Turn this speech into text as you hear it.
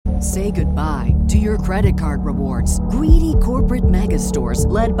Say goodbye to your credit card rewards. Greedy corporate mega stores,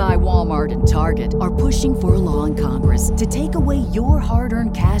 led by Walmart and Target, are pushing for a law in Congress to take away your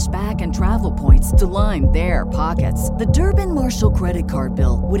hard-earned cash back and travel points to line their pockets. The Durbin-Marshall credit card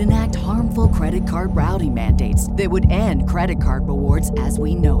bill would enact harmful credit card routing mandates that would end credit card rewards as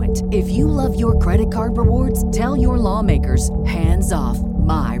we know it. If you love your credit card rewards, tell your lawmakers, hands off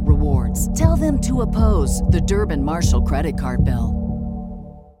my rewards. Tell them to oppose the Durbin-Marshall credit card bill.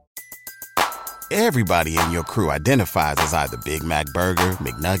 Everybody in your crew identifies as either Big Mac Burger,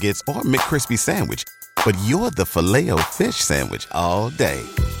 McNuggets, or McCrispy Sandwich. But you're the Filet-O-Fish Sandwich all day.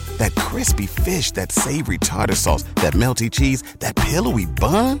 That crispy fish, that savory tartar sauce, that melty cheese, that pillowy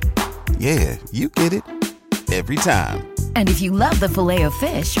bun. Yeah, you get it. Every time. And if you love the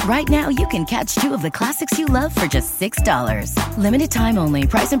Filet-O-Fish, right now you can catch two of the classics you love for just $6. Limited time only.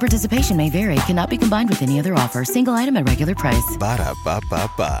 Price and participation may vary. Cannot be combined with any other offer. Single item at regular price.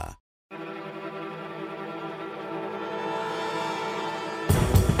 Ba-da-ba-ba-ba.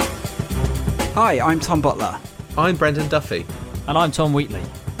 Hi, I'm Tom Butler. I'm Brendan Duffy. And I'm Tom Wheatley.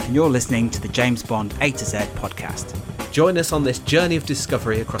 And you're listening to the James Bond A to Z podcast. Join us on this journey of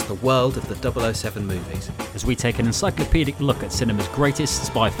discovery across the world of the 007 movies, as we take an encyclopedic look at cinema's greatest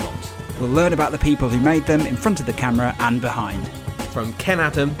spy films. We'll learn about the people who made them in front of the camera and behind. From Ken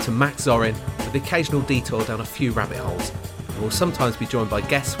Adam to Max Zorin, with the occasional detour down a few rabbit holes. And we'll sometimes be joined by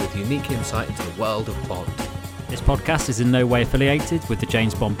guests with unique insight into the world of Bond. This podcast is in no way affiliated with the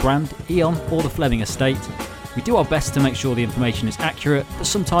James Bond brand, Eon, or the Fleming estate. We do our best to make sure the information is accurate, but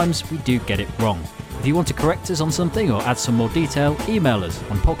sometimes we do get it wrong. If you want to correct us on something or add some more detail, email us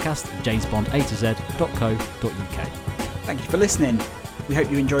on podcast@jamesbondatoz.co.uk. Thank you for listening. We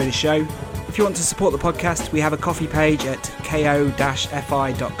hope you enjoy the show. If you want to support the podcast, we have a coffee page at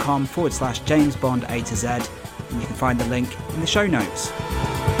ko-fi.com/James Bond A to Z, and you can find the link in the show notes.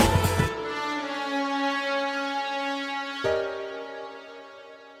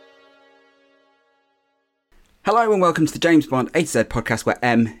 Hello and welcome to the James Bond A to Z podcast, where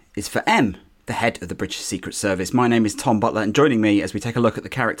M is for M, the head of the British Secret Service. My name is Tom Butler, and joining me as we take a look at the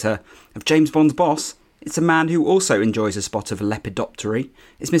character of James Bond's boss, it's a man who also enjoys a spot of lepidoptery.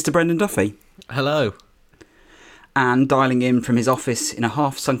 It's Mr. Brendan Duffy. Hello. And dialing in from his office in a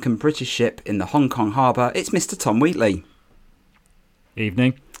half-sunken British ship in the Hong Kong harbour, it's Mr. Tom Wheatley.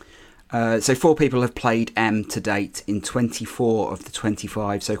 Evening. So 4 people have played M to date in 24 of the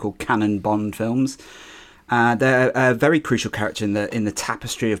 25 so-called canon Bond films. They're a very crucial character in the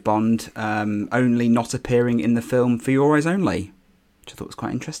tapestry of Bond, only not appearing in the film For Your Eyes Only, which I thought was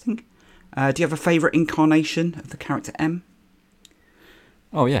quite interesting. Do you have a favourite incarnation of the character M?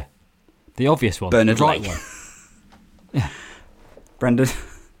 Oh, yeah. The obvious one. Bernard the right Lee. one. Yeah. Brendan?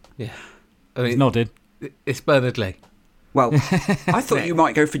 Yeah. I mean, nodded. It's Bernard Lee. Well, I thought you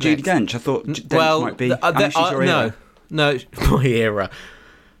might go for Judi Dench. I thought Dench might be... No, it's my era.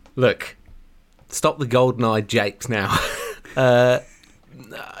 Look... Stop the golden-eyed japes now. There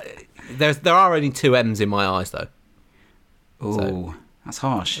are only 2 M's in my eyes, though. Oh, so, that's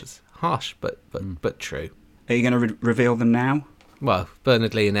harsh. It's harsh, but true. Are you going to reveal them now? Well,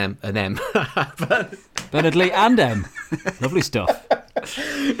 Bernard Lee and M. Bernard Lee and M. Lovely stuff.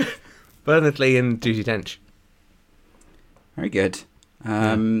 Bernard Lee and Judi Dench. Very good.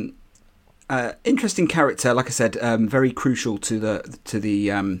 Interesting character, like I said, very crucial to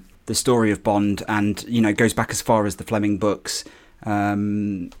the story of Bond, and goes back as far as the Fleming books. I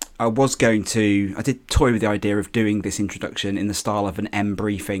did toy with the idea of doing this introduction in the style of an M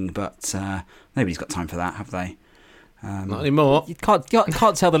briefing, but nobody's got time for that, have they? Not anymore. You can't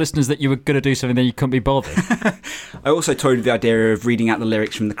tell the listeners that you were going to do something that you couldn't be bothered. I also toyed with the idea of reading out the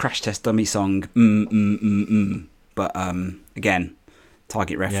lyrics from the Crash Test Dummy song, but again,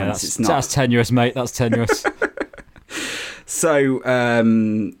 target reference. Yeah, that's tenuous, mate. That's tenuous. So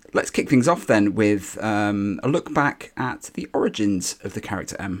let's kick things off then with a look back at the origins of the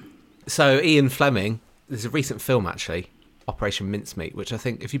character M. So Ian Fleming, there's a recent film actually, Operation Mincemeat, which I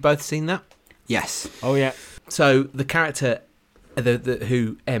think, have you both seen that? Yes. Oh yeah. So the character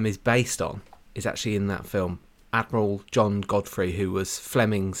who M is based on is actually in that film Admiral John Godfrey, who was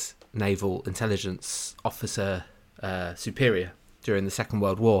Fleming's naval intelligence officer superior during the Second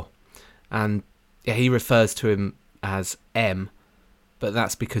World War. And yeah, he refers to him as M, but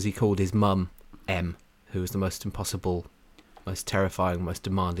that's because he called his mum M, who was the most impossible, most terrifying, most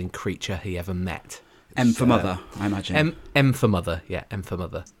demanding creature he ever met. M for mother, I imagine. M for mother, yeah, M for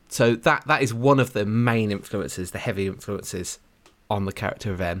mother. So that is one of the main influences, the heavy influences on the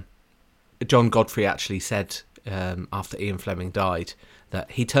character of M. John Godfrey actually said after Ian Fleming died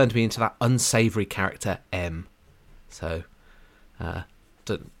that he turned me into that unsavoury character M. So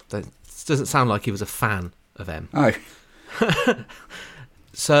doesn't sound like he was a fan of M. Oh.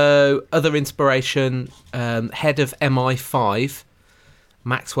 So, other inspiration, head of MI5,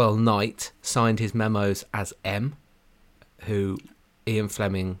 Maxwell Knight, signed his memos as M, who Ian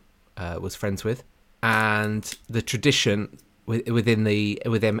Fleming was friends with. And the tradition within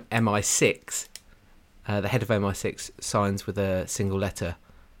MI6, the head of MI6 signs with a single letter.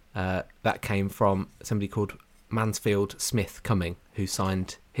 That came from somebody called Mansfield Smith Cumming, who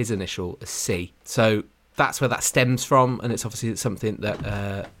signed his initial as C. So that's where that stems from, and it's obviously something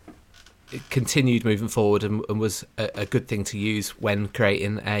that continued moving forward and was a good thing to use when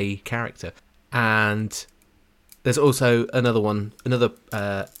creating a character. And there's also another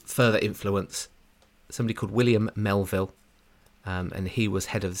further influence, somebody called William Melville, and he was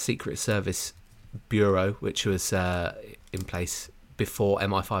head of the Secret Service Bureau, which was in place before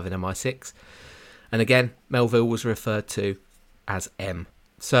MI5 and MI6. And again, Melville was referred to as M.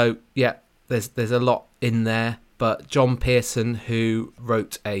 So, yeah, there's a lot in there. But John Pearson, who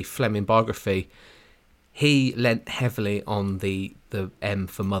wrote a Fleming biography, he lent heavily on the M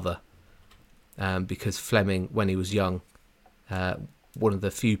for mother, because Fleming, when he was young, one of the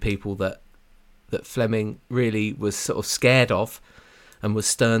few people that Fleming really was sort of scared of and was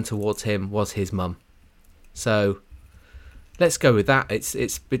stern towards him was his mum. So let's go with that. It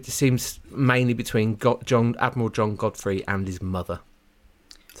seems mainly between Admiral John Godfrey and his mother.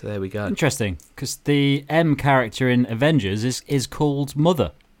 So there we go. Interesting, because the M character in Avengers is called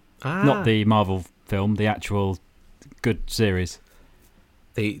Mother, not the Marvel film, the actual good series.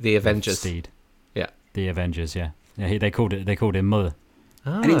 The Avengers. Steed. Yeah. The Avengers. Yeah. Yeah. They called him Mother.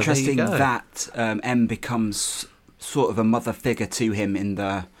 And interesting that M becomes sort of a mother figure to him in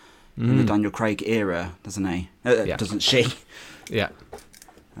the Daniel Craig era, doesn't he? Yeah. Doesn't she? Yeah.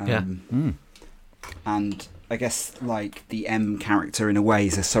 And I guess like the M character in a way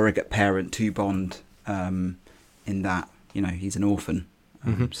is a surrogate parent to Bond, in that he's an orphan.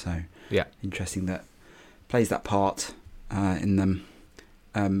 So yeah, interesting that plays that part in them.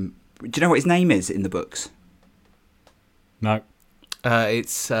 Do you know what his name is in the books? No.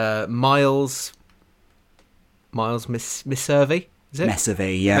 It's Miles Messervy, is it?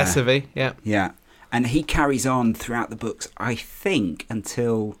 Messervy, yeah. Messervy, yeah. Yeah. And he carries on throughout the books, I think,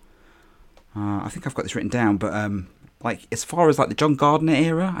 until... I think I've got this written down, but like as far as like the John Gardner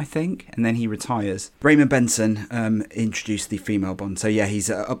era, I think, and then he retires. Raymond Benson introduced the female Bond, so yeah, he's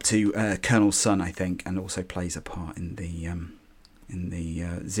up to Colonel's son, I think, and also plays a part in the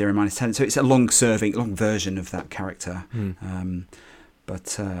 0-10. So it's a long version of that character.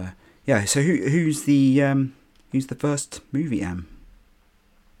 But yeah, so who's the first movie M?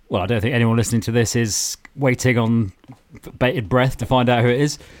 Well, I don't think anyone listening to this is waiting on bated breath to find out who it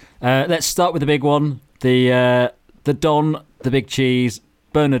is. Let's start with the big one, the Don, the Big Cheese,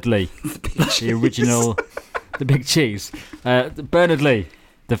 Bernard Lee, the original, the Big Cheese. Bernard Lee,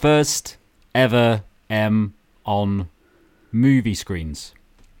 the first ever M on movie screens.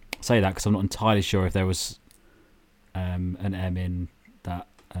 I say that because I'm not entirely sure if there was an M in that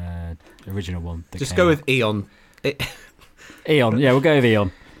original one. Just go with Eon. Eon, yeah, we'll go with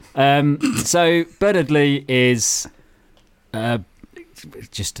Eon. So Bernard Lee is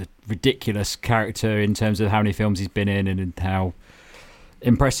just a ridiculous character in terms of how many films he's been in and how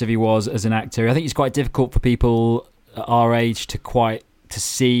impressive he was as an actor. I think it's quite difficult for people our age to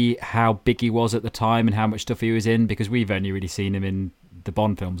see how big he was at the time and how much stuff he was in, because we've only really seen him in the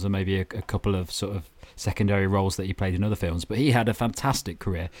Bond films and maybe a couple of sort of secondary roles that he played in other films. But he had a fantastic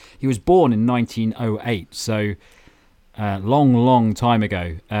career. He was born in 1908, so long time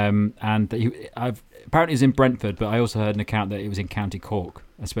ago. And apparently he was in Brentford, but I also heard an account that it was in County Cork.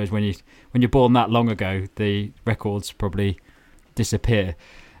 I suppose when you're born that long ago, the records probably disappear.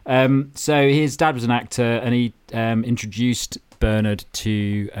 So his dad was an actor, and he introduced Bernard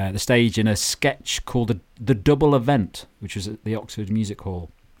to the stage in a sketch called The Double Event, which was at the Oxford Music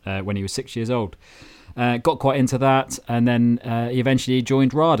Hall when he was 6 years old. Got quite into that, and then he eventually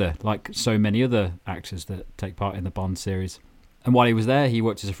joined RADA, like so many other actors that take part in the Bond series. And while he was there, he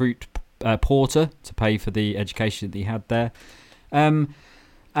worked as a fruit porter to pay for the education that he had there.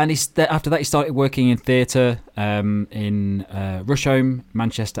 And after that, he started working in theatre in Rusholme,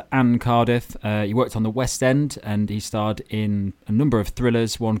 Manchester and Cardiff. He worked on the West End, and he starred in a number of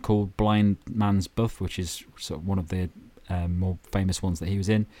thrillers, one called Blind Man's Buff, which is sort of one of the more famous ones that he was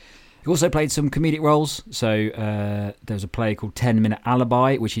in. He also played some comedic roles. So there was a play called 10 Minute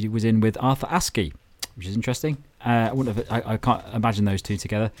Alibi, which he was in with Arthur Askey, which is interesting. I can't imagine those two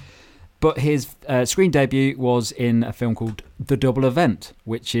together. But his screen debut was in a film called The Double Event,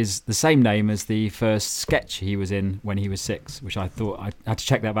 which is the same name as the first sketch he was in when he was 6, which I thought I had to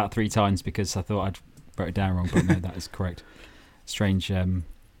check that about 3 times because I thought I'd wrote it down wrong, but no, that is correct. Strange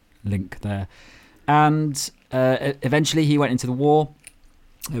link there. And eventually he went into the war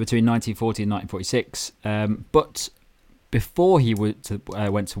between 1940 and 1946. But before he went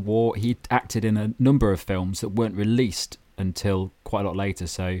to war, he acted in a number of films that weren't released until quite a lot later.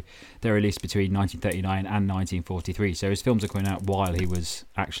 So they're released between 1939 and 1943. So his films are coming out while he was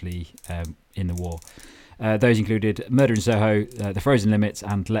actually in the war. Those included Murder in Soho, The Frozen Limits,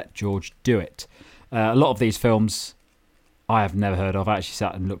 and Let George Do It. A lot of these films I have never heard of. I actually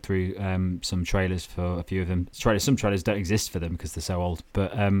sat and looked through some trailers for a few of them. Some trailers don't exist for them because they're so old.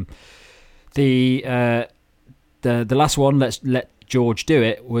 But the last one, Let George Do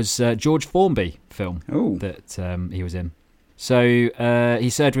It, was George Formby film that he was in. So he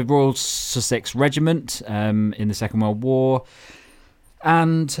served with Royal Sussex Regiment in the Second World War.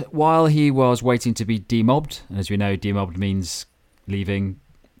 And while he was waiting to be demobbed, and as we know, demobbed means leaving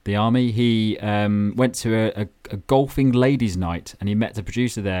the army, he went to a golfing ladies' night, and he met the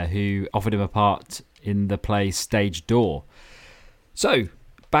producer there who offered him a part in the play Stage Door. So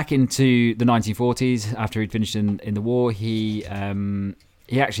back into the 1940s, after he'd finished in the war, he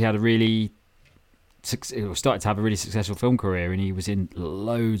actually had started to have a really successful film career, and he was in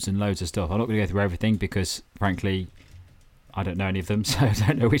loads and loads of stuff. I'm not going to go through everything because, frankly, I don't know any of them, so I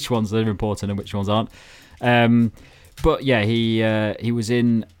don't know which ones are important and which ones aren't. But yeah, he was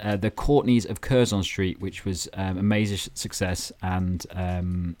in The Courtneys of Curzon Street, which was a major success and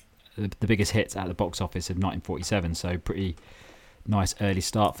the biggest hit at the box office of 1947. So pretty nice early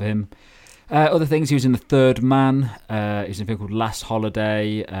start for him. Other things, he was in The Third Man. He was in a film called Last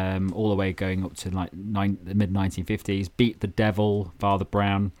Holiday, all the way going up to like the mid-1950s. Beat the Devil, Father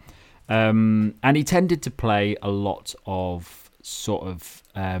Brown. And he tended to play a lot of sort of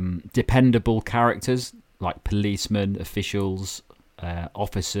dependable characters, like policemen, officials,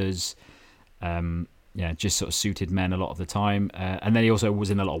 officers, just sort of suited men a lot of the time. And then he also was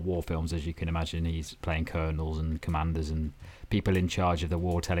in a lot of war films, as you can imagine. He's playing colonels and commanders and people in charge of the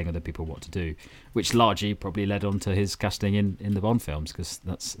war telling other people what to do, which largely probably led on to his casting in the Bond films, because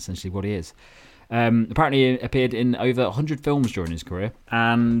that's essentially what he is. Apparently he appeared in over 100 films during his career,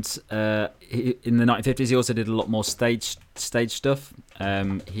 and in the 1950s he also did a lot more stage stuff.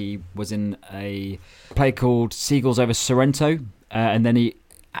 He was in a play called Seagulls Over Sorrento, and then he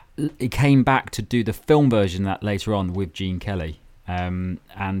came back to do the film version of that later on with Gene Kelly, and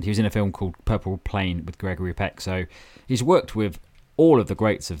he was in a film called Purple Plain with Gregory Peck. So he's worked with all of the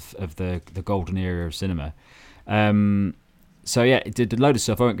greats of the golden era of cinema. So yeah, it did a load of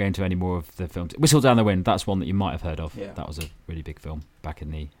stuff. I won't go into any more of the films. Whistle Down the Wind, that's one that you might have heard of. Yeah. That was a really big film back in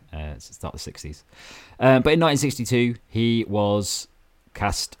the start of the 60s. But in 1962, he was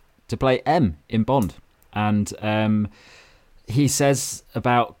cast to play M in Bond. And he says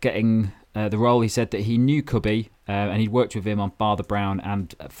about getting the role, he said that he knew Cubby, and he'd worked with him on Father Brown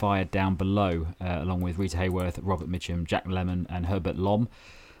and Fire Down Below, along with Rita Hayworth, Robert Mitchum, Jack Lemmon, and Herbert Lom.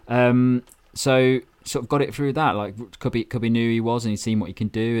 So sort of got it through that. Like Cubby knew he was, and he'd seen what he can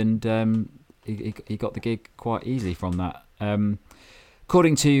do, and he got the gig quite easily from that.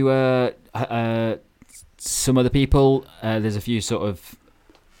 According to some other people, there's a few sort of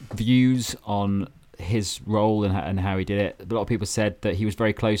views on his role and how he did it. A lot of people said that he was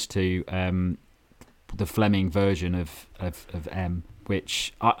very close to the Fleming version of M,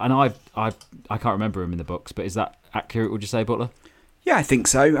 which I can't remember him in the books, but is that accurate, would you say, Butler? Yeah, I think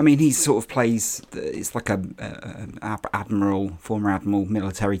so. I mean, he sort of plays, it's like an former admiral,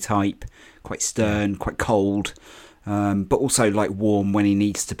 military type, quite stern, quite cold, but also like warm when he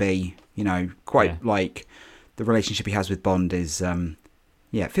needs to be, quite like the relationship he has with Bond is,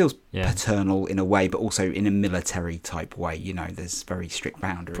 it feels paternal in a way, but also in a military type way. There's very strict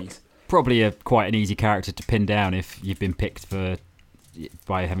boundaries. Probably quite an easy character to pin down if you've been picked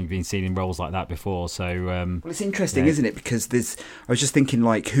by having been seen in roles like that before. So well, it's interesting, isn't it? Because I was just thinking,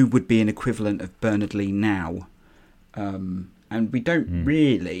 like, who would be an equivalent of Bernard Lee now? And we don't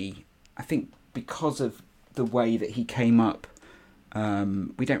really. I think because of the way that he came up,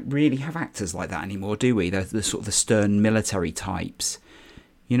 we don't really have actors like that anymore, do we? The sort of the stern military types,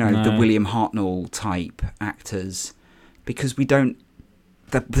 the William Hartnell type actors, because we don't.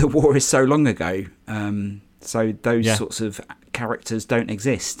 The war is so long ago, so those sorts of characters don't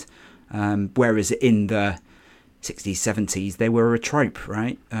exist. Whereas in the 60s, 70s, they were a trope,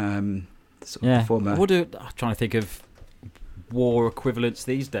 right? I'm trying to think of war equivalents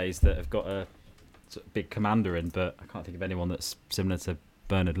these days that have got a sort of big commander in, but I can't think of anyone that's similar to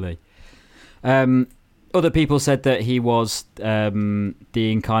Bernard Lee. Other people said that he was the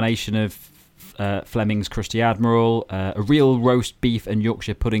incarnation of Fleming's Crusty Admiral, a real roast beef and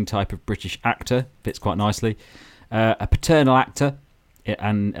Yorkshire pudding type of British actor, fits quite nicely, a paternal actor,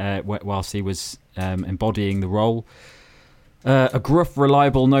 and whilst he was embodying the role, a gruff,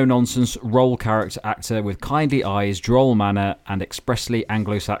 reliable, no-nonsense role character actor with kindly eyes, droll manner, and expressly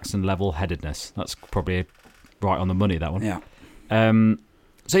Anglo-Saxon level-headedness. That's probably right on the money, that one. Yeah.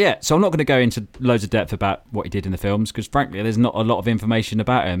 So I'm not going to go into loads of depth about what he did in the films because, frankly, there's not a lot of information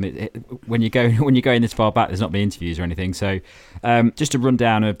about him. When you're going this far back, there's not many interviews or anything. So, just a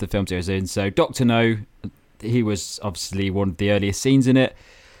rundown of the films he was in. So, Dr. No, he was obviously one of the earliest scenes in it,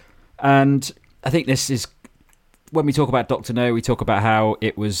 and I think this is when we talk about Dr. No, we talk about how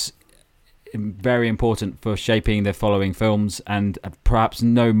it was very important for shaping the following films, and perhaps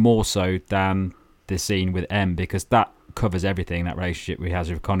no more so than the scene with M, because that covers everything, that relationship he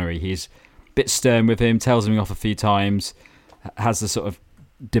has with Connery. He's a bit stern with him, tells him off a few times, has the sort of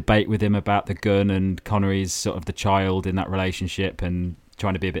debate with him about the gun, and Connery's sort of the child in that relationship and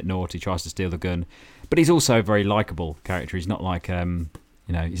trying to be a bit naughty, tries to steal the gun. But he's also a very likeable character. He's not like,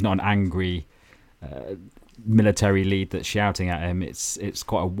 he's not an angry military lead that's shouting at him. It's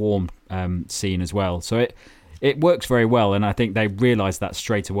quite a warm scene as well. So it works very well, and I think they realised that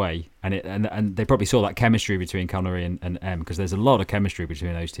straight away, and they probably saw that chemistry between Connery and M, because there's a lot of chemistry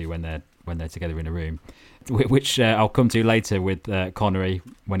between those two when they're together in a room, which I'll come to later with Connery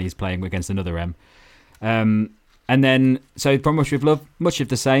when he's playing against another M. And then, so From Russia with Love, much of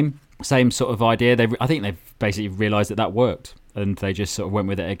the same sort of idea. I think they've basically realised that worked, and they just sort of went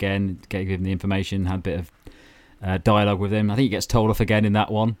with it again, gave him the information, had a bit of dialogue with him. I think he gets told off again in that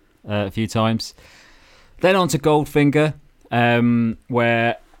one a few times. Then on to Goldfinger,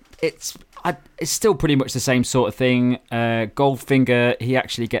 where it's still pretty much the same sort of thing. Goldfinger, he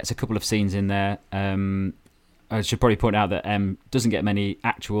actually gets a couple of scenes in there. I should probably point out that M doesn't get many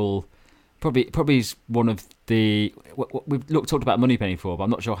actual. Probably is one of the. We've talked about Moneypenny before, but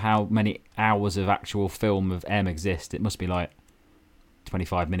I'm not sure how many hours of actual film of M exist. It must be like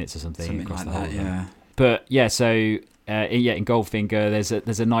 25 minutes or something across like the whole that, thing. yeah. But yeah, so in Goldfinger,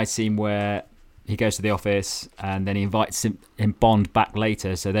 there's a nice scene where he goes to the office and then he invites him Bond back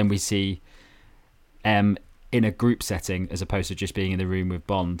later. So then we see M in a group setting as opposed to just being in the room with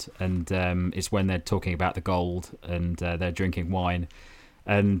Bond. And it's when they're talking about the gold and they're drinking wine.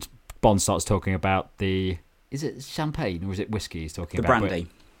 And Bond starts talking about is it champagne or is it whiskey he's talking about? The brandy.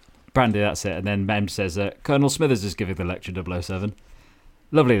 Brandy, that's it. And then M says, Colonel Smithers is giving the lecture 007.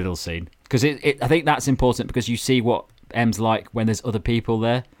 Lovely little scene. Because I think that's important because you see what M's like when there's other people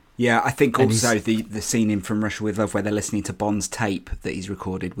there. Yeah, I think also the scene in From Russia with Love where they're listening to Bond's tape that he's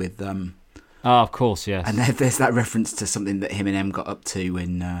recorded with. Oh, of course, yes. And there's that reference to something that him and M got up to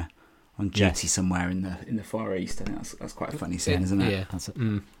on duty somewhere in the Far East. I think that's quite a funny scene, isn't it? Yeah,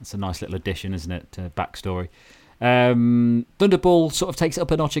 that's a nice little addition, isn't it, to backstory. Thunderball sort of takes it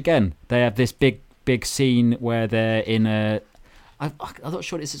up a notch again. They have this big scene where they're in I'm not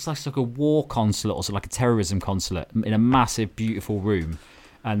sure it's like a war consulate or like a terrorism consulate in a massive, beautiful room,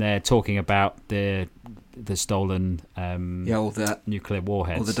 and they're talking about the stolen all the nuclear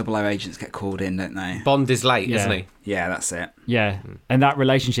warheads. All the 00 agents get called in, don't they? Bond is late, isn't he? Yeah, that's it. Yeah, and that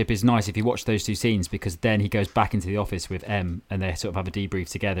relationship is nice if you watch those two scenes, because then he goes back into the office with M and they sort of have a debrief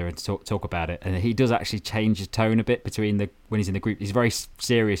together and talk about it. And he does actually change his tone a bit when he's in the group. He's very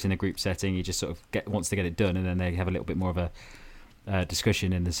serious in the group setting. He just sort of wants to get it done, and then they have a little bit more of a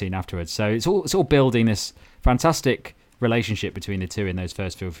discussion in the scene afterwards. So it's all building this fantastic relationship between the two in those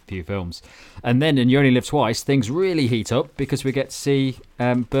first few films. And then in You Only Live Twice, things really heat up because we get to see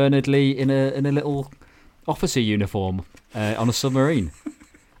Bernard Lee in a little officer uniform on a submarine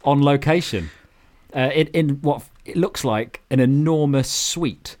on location in what it looks like an enormous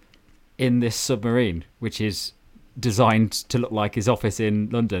suite in this submarine, which is designed to look like his office in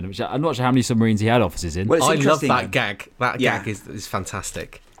London, which I'm not sure how many submarines he had offices in. Well, I love that gag. That gag is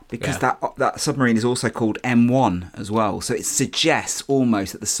fantastic. Because that submarine is also called M1 as well. So it suggests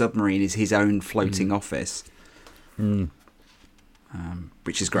almost that the submarine is his own floating office.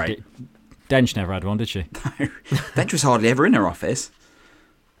 Which is great. Dench never had one, did she? No. Dench was hardly ever in her office.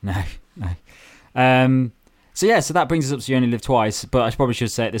 No. So that brings us up to You Only Live Twice. But I probably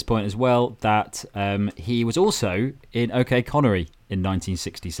should say at this point as well that he was also in OK Connery in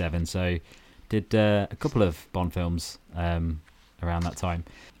 1967. So did a couple of Bond films around that time.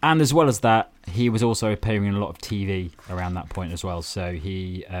 And as well as that, he was also appearing in a lot of TV around that point as well. So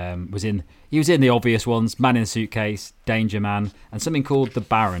he was in the obvious ones: Man in a Suitcase, Danger Man, and something called The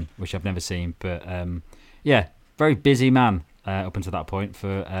Baron, which I've never seen. But very busy man up until that point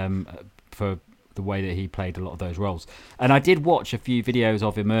for for the way that he played a lot of those roles. And I did watch a few videos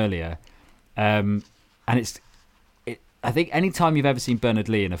of him earlier, and I think any time you've ever seen Bernard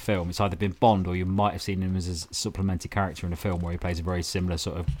Lee in a film, it's either been Bond or you might have seen him as a supplementary character in a film where he plays a very similar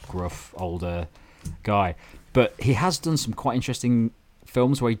sort of gruff, older guy. But he has done some quite interesting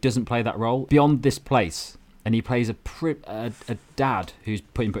films where he doesn't play that role. Beyond This Place, and he plays a dad who's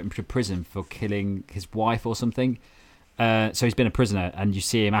put into prison for killing his wife or something. So he's been a prisoner, and you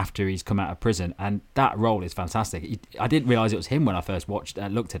see him after he's come out of prison, and that role is fantastic. I didn't realise it was him when I first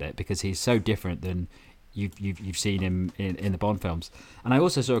looked at it, because he's so different than you've seen him in the Bond films. And I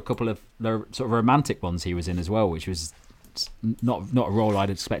also saw a couple of sort of romantic ones he was in as well, which was not a role I'd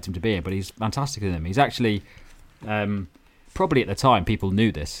expect him to be in, but he's fantastic in them. He's actually probably at the time people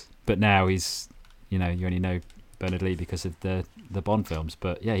knew this, but now he's, you only know Bernard Lee because of the Bond films.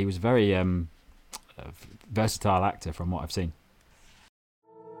 But yeah, he was a very versatile actor from what I've seen.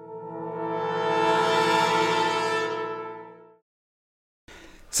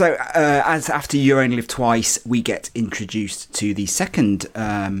 So, as after You Only Live Twice, we get introduced to the second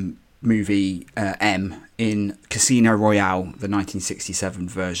movie, M, in Casino Royale, the 1967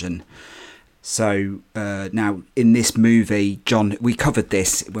 version. So, now, in this movie, we covered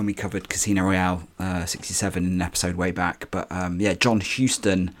this when we covered Casino Royale 67 in an episode way back, but John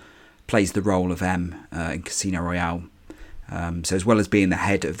Huston plays the role of M in Casino Royale. So as well as being the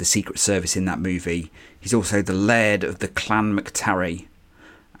head of the Secret Service in that movie, he's also the laird of the Clan McTarry.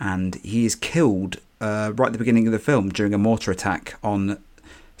 And he is killed right at the beginning of the film during a mortar attack on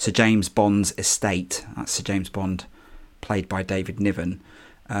Sir James Bond's estate. That's Sir James Bond, played by David Niven.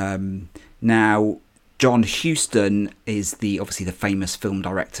 Now, John Huston is obviously the famous film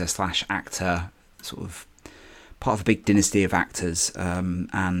director / actor, sort of part of a big dynasty of actors.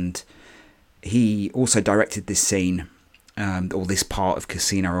 And he also directed this scene, or this part of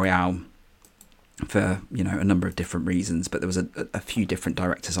Casino Royale, for a number of different reasons, but there was a few different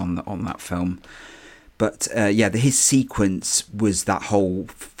directors on that film. But his sequence was that whole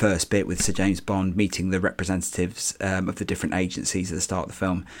first bit with Sir James Bond meeting the representatives of the different agencies at the start of the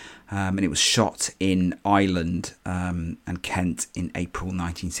film, and it was shot in Ireland and Kent in April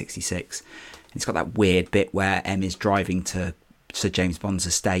 1966. And it's got that weird bit where M is driving to Sir James Bond's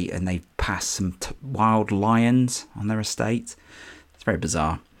estate, and they pass some wild lions on their estate. It's very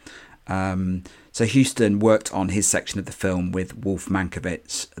bizarre. So Huston worked on his section of the film with Wolf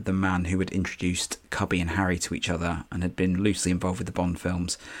Mankiewicz, the man who had introduced Cubby and Harry to each other and had been loosely involved with the Bond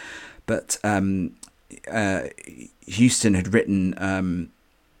films. But Huston had written a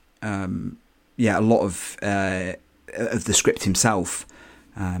lot of the script himself,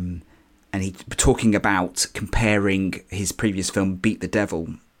 and he talking about comparing his previous film Beat the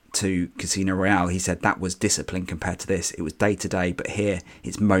Devil to Casino Royale. He said that was discipline compared to this. It was day to day, but here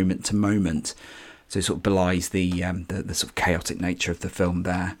it's moment to moment. So it sort of belies the sort of chaotic nature of the film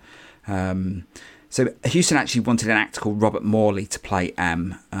there. So Huston actually wanted an actor called Robert Morley to play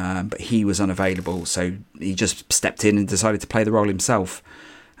M, but he was unavailable, so he just stepped in and decided to play the role himself.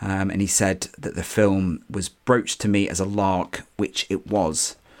 And he said that the film was broached to me as a lark, which it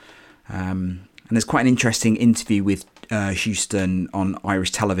was. And there's quite an interesting interview with Huston on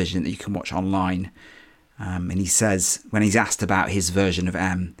Irish television that you can watch online. And he says, when he's asked about his version of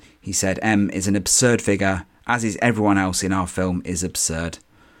M, he said, M is an absurd figure, as is everyone else in our film is absurd.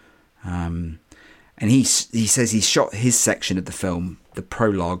 And he says he shot his section of the film, the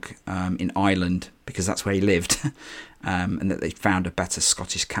prologue, in Ireland, because that's where he lived, and that they found a better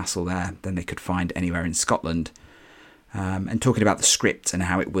Scottish castle there than they could find anywhere in Scotland. And talking about the script and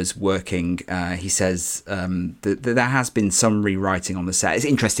how it was working, he says that there has been some rewriting on the set. It's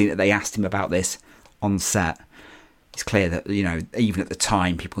interesting that they asked him about this on set. It's clear that, even at the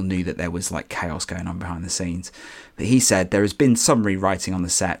time, people knew that there was like chaos going on behind the scenes. But he said there has been some rewriting on the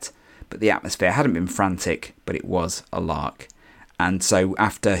set, but the atmosphere hadn't been frantic, but it was a lark. And so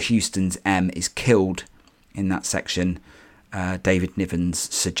after Huston's M is killed in that section, David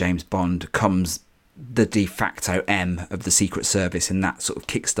Niven's Sir James Bond comes the de facto M of the Secret Service, and that sort of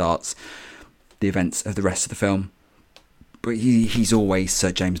kickstarts the events of the rest of the film. But he's always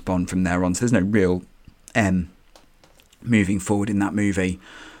Sir James Bond from there on, so there's no real M moving forward in that movie.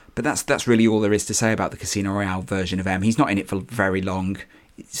 But that's really all there is to say about the Casino Royale version of M. He's not in it for very long.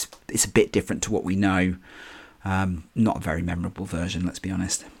 It's a bit different to what we know. Not a very memorable version, let's be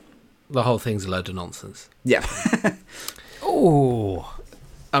honest. The whole thing's a load of nonsense. Yeah. Oh,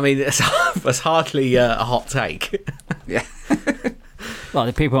 I mean, it's hardly a hot take. Yeah. Well,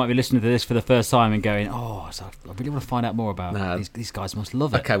 the people might be listening to this for the first time and going, "Oh, so I really want to find out more about these guys. Must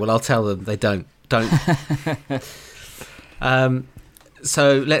love it." Okay, well, I'll tell them they don't.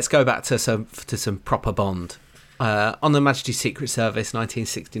 So let's go back to some proper Bond. On the Majesty's Secret Service,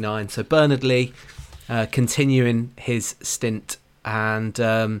 1969. So Bernard Lee continuing his stint,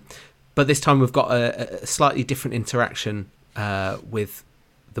 and but this time we've got a slightly different interaction with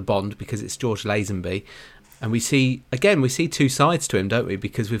the Bond, because it's George Lazenby, and we see two sides to him, don't we?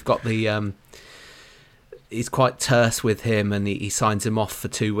 Because we've got the he's quite terse with him, and he signs him off for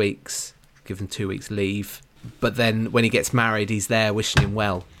 2 weeks, give him 2 weeks leave. But then when he gets married, he's there wishing him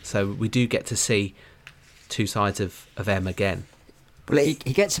well. So we do get to see two sides of M again. Well, he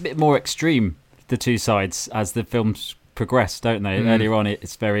gets a bit more extreme, the two sides, as the films progress, don't they? Earlier on,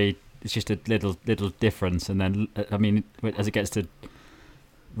 it's just a little difference, and then I mean, as it gets to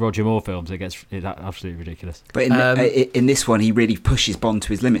Roger Moore films, it's absolutely ridiculous. But in this one, he really pushes Bond to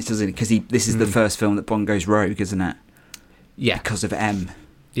his limits, doesn't he? Because this is the first film that Bond goes rogue, isn't it? Yeah, because of M.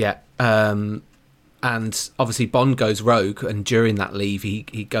 Yeah. And obviously Bond goes rogue, and during that leave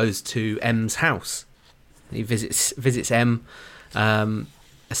he goes to M's house. He visits M, a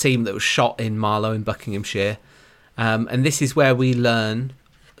scene that was shot in Marlow in Buckinghamshire, and this is where we learn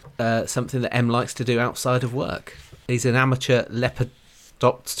something that M likes to do outside of work. He's an amateur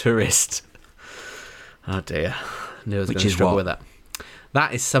lepidopterist. Oh dear, I knew I was going to struggle with that.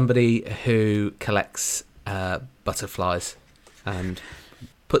 That is somebody who collects butterflies and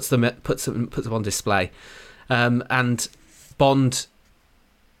puts them on display, and Bond.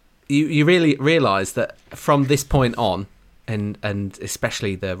 You really realise that from this point on, and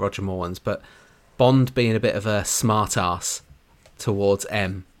especially the Roger Moore ones, but Bond being a bit of a smart ass towards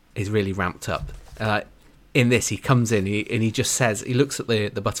M is really ramped up. In this, he comes in and he just says, he looks at the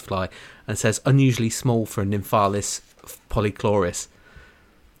butterfly and says, unusually small for a Nymphalis polychloris.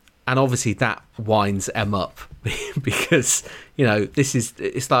 And obviously that winds M up because,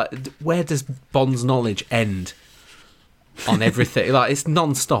 it's like, where does Bond's knowledge end on everything? Like, it's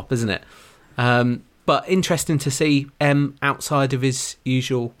non-stop, isn't it? But interesting to see M outside of his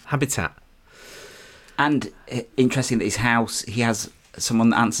usual habitat. And interesting that his house, he has someone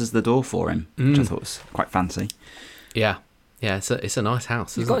that answers the door for him, which I thought was quite fancy. Yeah, it's a nice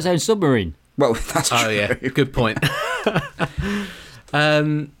house. He's got his own submarine. Well, that's true. Oh yeah, good point.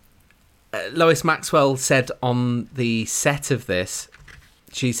 Lois Maxwell said on the set of this,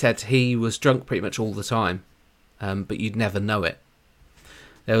 she said he was drunk pretty much all the time, but you'd never know it.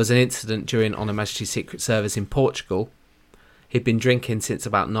 There was an incident during On Her Majesty's Secret Service in Portugal. He'd been drinking since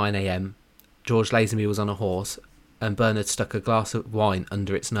about 9 a.m. George Lazenby was on a horse, and Bernard stuck a glass of wine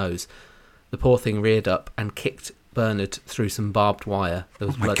under its nose. The poor thing reared up and kicked Bernard through some barbed wire. There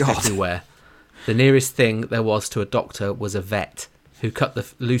was blood everywhere. The nearest thing there was to a doctor was a vet, who cut the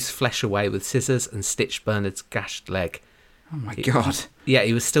loose flesh away with scissors and stitched Bernard's gashed leg. Oh my God. Yeah,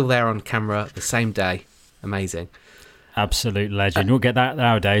 he was still there on camera the same day. Amazing. Absolute legend. You won't get that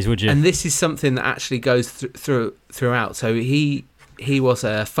nowadays, would you? And this is something that actually goes throughout. So he was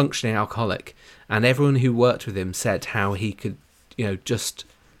a functioning alcoholic, and everyone who worked with him said how he could, just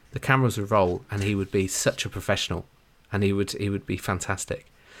the cameras would roll and he would be such a professional, and he would be fantastic.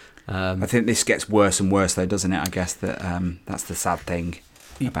 I think this gets worse and worse, though, doesn't it? I guess that that's the sad thing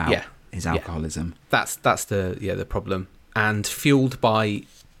about his alcoholism. That's the problem, and fueled by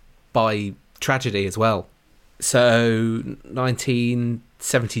tragedy as well. So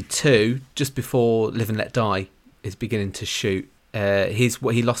 1972, just before Live and Let Die is beginning to shoot,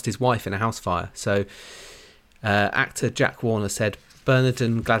 he lost his wife in a house fire. So actor Jack Warner said Bernard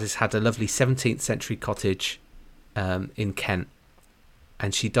and Gladys had a lovely 17th century cottage in Kent,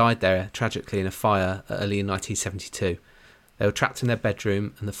 and she died there tragically in a fire early in 1972. They were trapped in their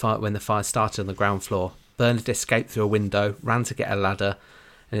bedroom, and when the fire started on the ground floor, Bernard escaped through a window, ran to get a ladder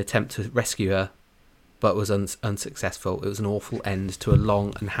in an attempt to rescue her, but was unsuccessful. It was an awful end to a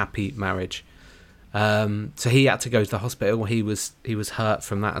long and happy marriage. So he had to go to the hospital. He was hurt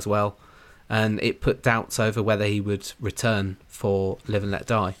from that as well, and it put doubts over whether he would return for Live and Let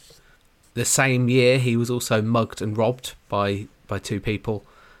Die. The same year, he was also mugged and robbed by two people.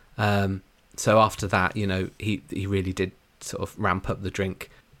 So after that, he really did sort of ramp up the drink.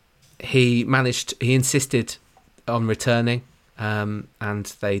 He insisted on returning. And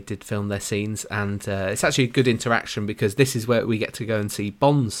they did film their scenes, and it's actually a good interaction, because this is where we get to go and see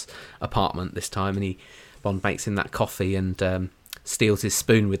Bond's apartment this time, and Bond makes him that coffee and steals his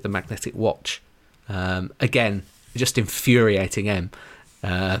spoon with the magnetic watch. Again, just infuriating M.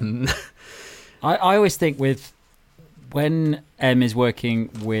 I always think when M is working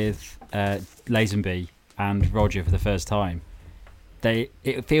with Lazenby and Roger for the first time,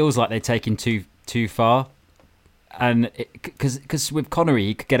 it feels like they're taking too far. And because with Connery,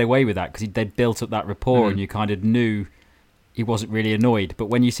 he could get away with that because they'd built up that rapport, and you kind of knew he wasn't really annoyed. But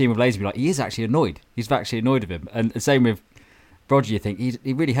when you see him with Lazenby, like, he is actually annoyed. He's actually annoyed with him. And the same with Roger, you think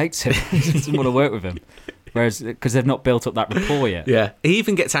he really hates him. He doesn't want to work with him. Whereas, because they've not built up that rapport yet. Yeah, he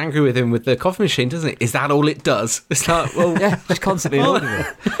even gets angry with him with the coffee machine, doesn't he? Is that all it does? It's like, well, yeah, just constantly annoyed with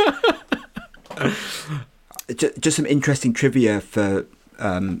him. Just some interesting trivia for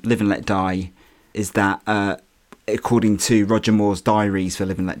Live and Let Die is that according to Roger Moore's diaries for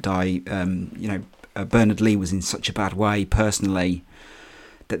Live and Let Die, Bernard Lee was in such a bad way personally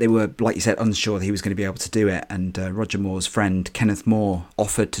that they were, like you said, unsure that he was going to be able to do it. And Roger Moore's friend Kenneth Moore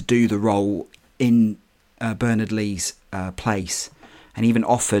offered to do the role in Bernard Lee's place, and even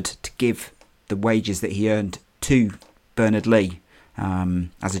offered to give the wages that he earned to Bernard Lee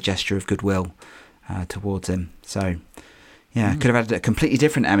as a gesture of goodwill towards him. So, yeah, could have had a completely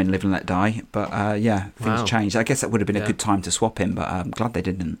different M in Live and Let Die, but things changed. I guess that would have been a good time to swap him, but I'm glad they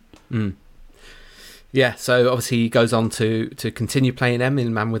didn't. Yeah, so obviously he goes on to continue playing M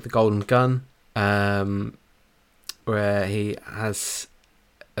in Man with the Golden Gun, where he has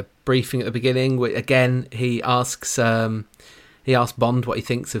a briefing at the beginning. Again, he asks Bond what he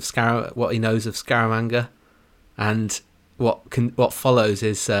thinks of what he knows of Scaramanga, and what follows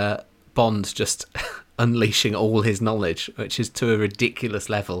is Bond just unleashing all his knowledge, which is to a ridiculous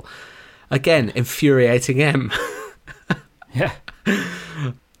level. Again, infuriating M. Yeah,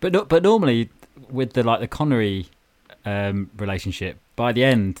 but normally with the Connery relationship, by the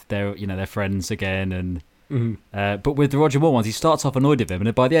end they're friends again, and but with the Roger Moore ones, he starts off annoyed with him, and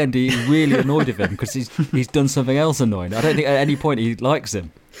then by the end he's really annoyed with him because he's done something else annoying. I don't think at any point he likes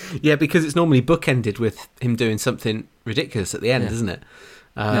him. Yeah, because it's normally bookended with him doing something ridiculous at the end, isn't it?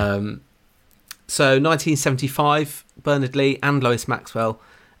 So 1975, Bernard Lee and Lois Maxwell,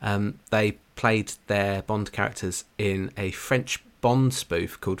 they played their Bond characters in a French Bond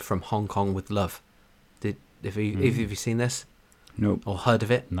spoof called From Hong Kong with Love. Have you seen this? Nope. Or heard of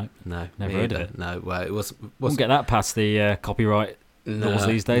it? No, never heard of it. No, well, it was. Won't get that past the copyright laws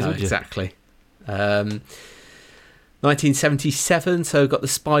these days, would you? Exactly. 1977, so got The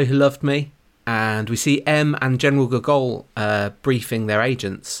Spy Who Loved Me, and we see M and General Gogol briefing their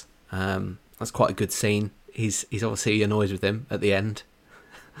agents. That's quite a good scene. He's obviously annoyed with him at the end.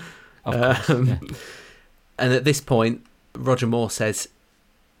 Of course, yeah. And at this point, Roger Moore says,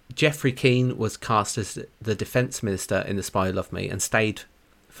 Geoffrey Keane was cast as the defence minister in The Spy Who Loved Me and stayed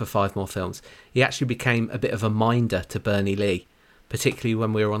for 5 more films. He actually became a bit of a minder to Bernie Lee, particularly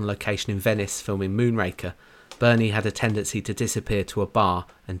when we were on location in Venice filming Moonraker. Bernie had a tendency to disappear to a bar,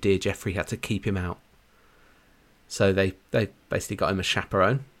 and dear Geoffrey had to keep him out. So they basically got him a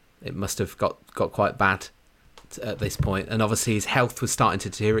chaperone. It must have got quite bad at this point, and obviously his health was starting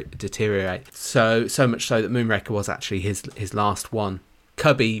to deteriorate. So much so that Moonraker was actually his last one.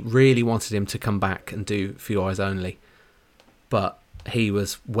 Cubby really wanted him to come back and do For Your Eyes Only, but he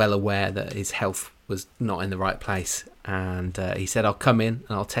was well aware that his health was not in the right place, and he said, I'll come in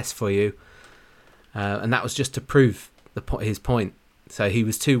and I'll test for you, and that was just to prove his point. So he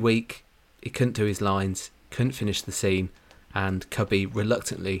was too weak, he couldn't do his lines, couldn't finish the scene, and Cubby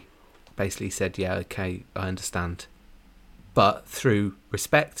reluctantly basically said, yeah, okay, I understand, but through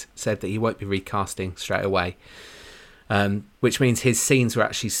respect said that he won't be recasting straight away. Which means his scenes were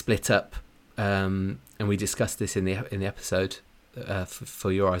actually split up, and we discussed this in the episode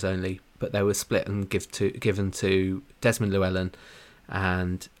for Your Eyes Only. But they were split and given to Desmond Llewellyn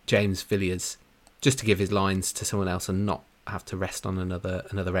and James Villiers, just to give his lines to someone else and not have to rest on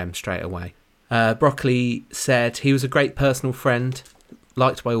another M straight away. Broccoli said he was a great personal friend,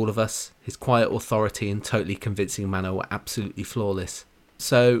 liked by all of us. His quiet authority and totally convincing manner were absolutely flawless.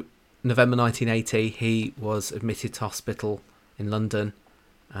 So, November 1980, he was admitted to hospital in London.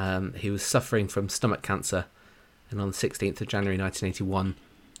 He was suffering from stomach cancer, and on the 16th of January 1981,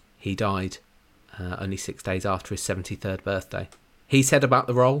 he died, only 6 days after his 73rd birthday. He said about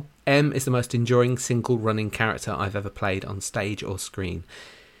the role, M is the most enduring single-running character I've ever played on stage or screen.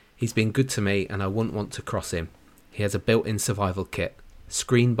 He's been good to me, and I wouldn't want to cross him. He has a built-in survival kit.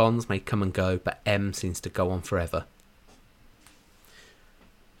 Screen bonds may come and go, but M seems to go on forever.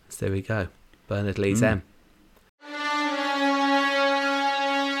 So there we go. Bernard Lee's M.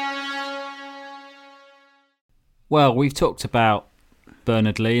 Well, we've talked about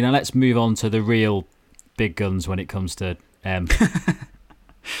Bernard Lee. Now let's move on to the real big guns when it comes to M.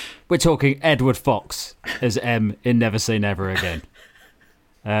 We're talking Edward Fox as M in Never Say Never Again.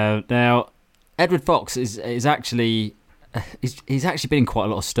 Now, Edward Fox is actually he's actually been in quite a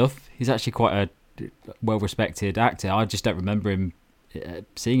lot of stuff. He's actually quite a well-respected actor. I just don't remember him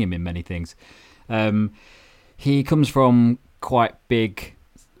seeing him in many things. He comes from quite big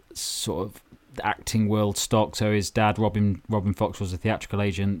sort of acting world stock. So his dad, Robin Fox, was a theatrical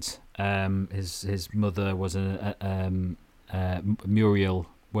agent. His mother was Muriel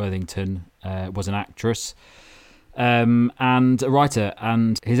Worthington, was an actress. And a writer,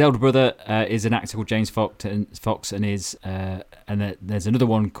 and his elder brother is an actor called James Fox, and there's another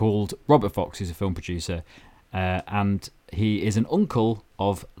one called Robert Fox, who's a film producer, and he is an uncle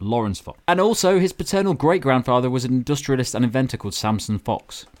of Lawrence Fox. And also his paternal great-grandfather was an industrialist and inventor called Samson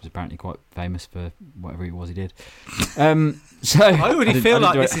Fox, who's apparently quite famous for whatever it was he did. So I already feel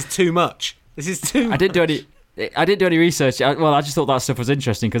like this is too much. This is too much. I didn't do any research. I just thought that stuff was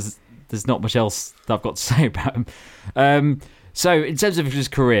interesting because there's not much else that I've got to say about him. So in terms of his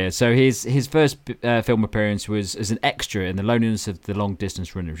career, so his first film appearance was as an extra in The Loneliness of the Long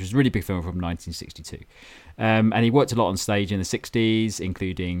Distance Runner, which was a really big film from 1962. And he worked a lot on stage in the 60s,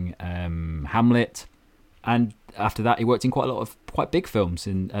 including Hamlet. And after that, he worked in quite a lot of quite big films,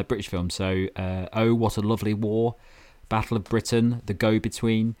 in British films. So Oh, What a Lovely War, Battle of Britain, The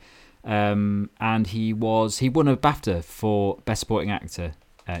Go-Between. And he won a BAFTA for Best Supporting Actor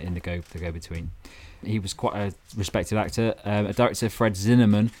in The Go-Between. He was quite a respected actor. A director, Fred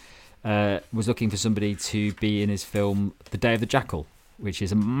Zinnemann, was looking for somebody to be in his film The Day of the Jackal, which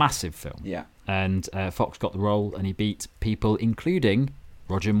is a massive film. Yeah. And Fox got the role, and he beat people including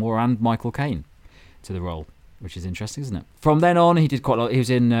Roger Moore and Michael Caine to the role, which is interesting, isn't it? From then on, he did quite a lot. He was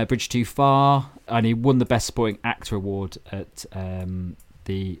in Bridge Too Far, and he won the Best Supporting Actor award at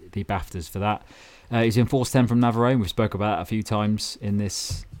the BAFTAs for that. He's in Force 10 from Navarone. We've spoke about that a few times in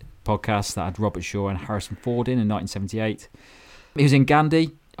this podcast. That had Robert Shaw and Harrison Ford in 1978. He was in Gandhi,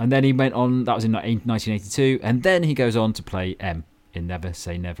 and then he went on, that was in 1982, and then he goes on to play M in Never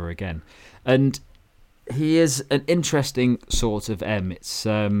Say Never Again. And he is an interesting sort of M. It's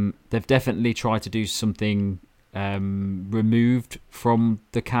they've definitely tried to do something removed from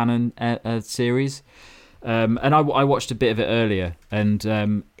the canon series. And I watched a bit of it earlier,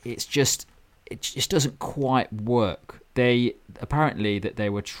 and it just doesn't quite work. They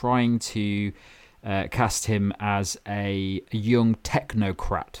were trying to cast him as a young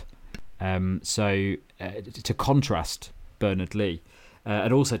technocrat, so to contrast Bernard Lee,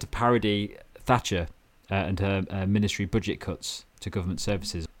 and also to parody Thatcher and her ministry budget cuts to government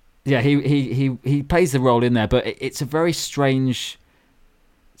services. Yeah, he plays the role in there, but it's a very strange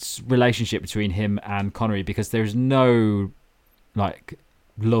relationship between him and Connery, because there's no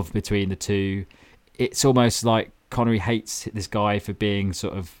love between the two. It's almost like Connery hates this guy for being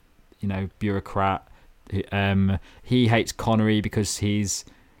sort of, bureaucrat. He hates Connery because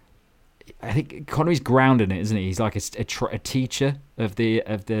I think Connery's grounded in it, isn't he? He's like a teacher of the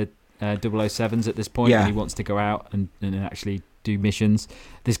 007s at this point. Yeah. And he wants to go out and actually do missions.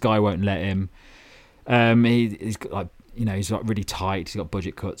 This guy won't let him. He's got he's really tight. He's got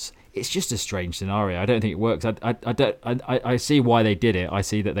budget cuts. It's just a strange scenario. I don't think it works. I see why they did it. I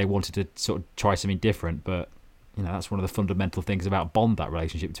see that they wanted to sort of try something different, but that's one of the fundamental things about Bond, that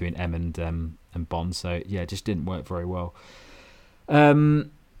relationship between M and Bond. So yeah, it just didn't work very well. So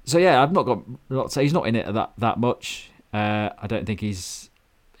yeah, I've not got a lot to say. He's not in it that much. I don't think he's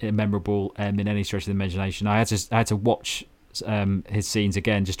a memorable in any stretch of the imagination. I had to watch his scenes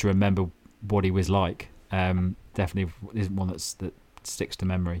again just to remember what he was like. Definitely isn't one that sticks to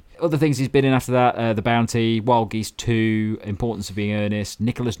memory. Other things he's been in after that: The Bounty, Wild Geese 2, Importance of Being Earnest,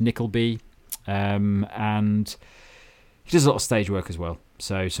 Nicholas Nickleby, and he does a lot of stage work as well.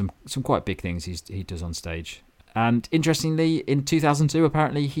 So some quite big things he does on stage. And interestingly, in 2002,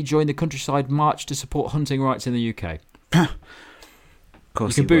 apparently he joined the Countryside March to support hunting rights in the UK. Of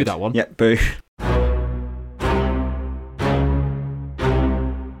course, you can boo that one. Yeah, boo.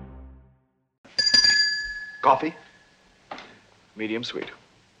 Coffee? Medium sweet.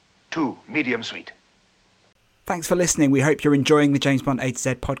 2 medium sweet. Thanks for listening. We hope you're enjoying the James Bond A to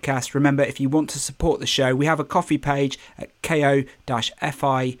Z podcast. Remember, if you want to support the show, we have a coffee page at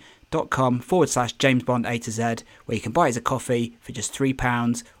ko-fi.com/James Bond A to Z, where you can buy us a coffee for just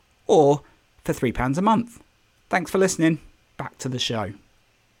 £3 or for £3 a month. Thanks for listening. Back to the show.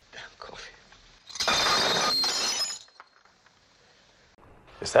 Damn coffee.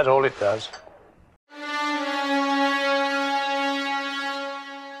 Is that all it does?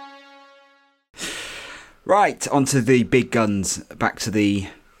 Right, onto the big guns. Back to the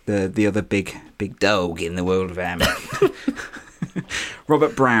other big dog in the world of M.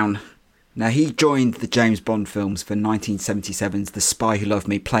 Robert Brown. Now, he joined the James Bond films for 1977's The Spy Who Loved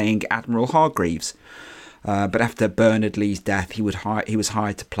Me, playing Admiral Hargreaves. But after Bernard Lee's death, he was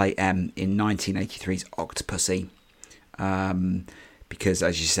hired to play M in 1983's Octopussy. Because,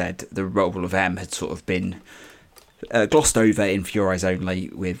 as you said, the role of M had sort of been glossed over in For Your Eyes Only,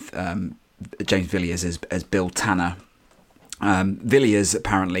 with James Villiers as Bill Tanner. Villiers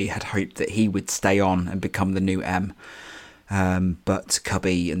apparently had hoped that he would stay on and become the new M. But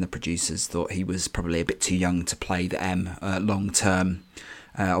Cubby and the producers thought he was probably a bit too young to play the M long term.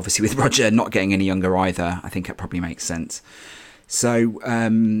 Obviously, with Roger not getting any younger either, I think that probably makes sense. So,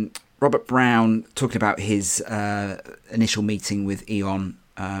 Robert Brown, talking about his initial meeting with Eon,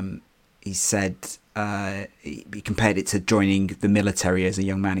 he said he compared it to joining the military as a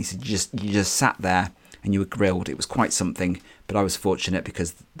young man. He said, you just sat there and you were grilled. It was quite something, but I was fortunate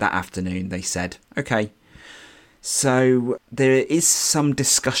because that afternoon they said, okay. So there is some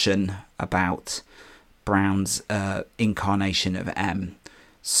discussion about Brown's incarnation of M.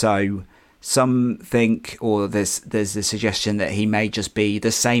 So some think, or there's the suggestion that he may just be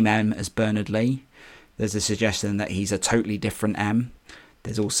the same M as Bernard Lee. There's a suggestion that he's a totally different M.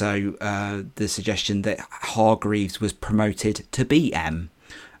 There's also the suggestion that Hargreaves was promoted to be M.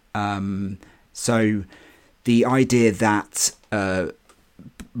 So the idea that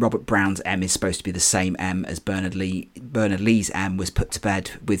Robert Brown's M is supposed to be the same M as Bernard Lee's M was put to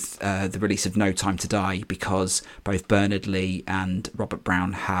bed with the release of No Time to Die, because both Bernard Lee and Robert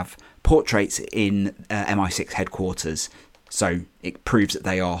Brown have portraits in MI6 headquarters, so it proves that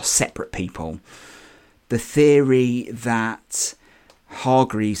they are separate people. The theory that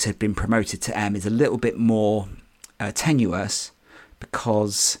Hargreaves had been promoted to M is a little bit more tenuous,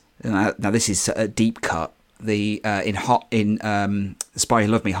 because now this is a deep cut. In Spy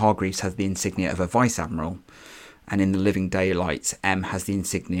Who Loved Me, Hargreaves has the insignia of a vice admiral, and in The Living Daylights, M has the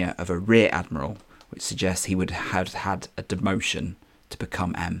insignia of a rear admiral, which suggests he would have had a demotion to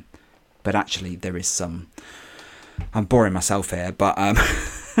become M. But actually, there is some. I'm boring myself here, but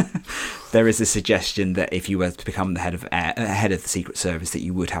there is a suggestion that if you were to become the head of the Secret Service, that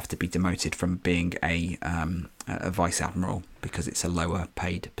you would have to be demoted from being a vice admiral, because it's a lower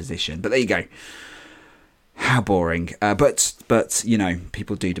paid position. But there you go. How boring. But you know,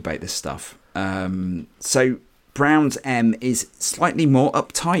 people do debate this stuff. So Brown's M is slightly more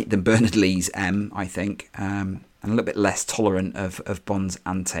uptight than Bernard Lee's M, I think, and a little bit less tolerant of Bond's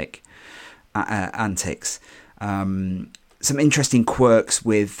antics. Some interesting quirks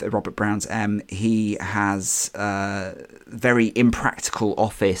with Robert Brown's M. He has a very impractical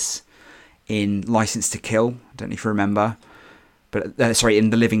office in License to Kill. I don't know if you remember. But in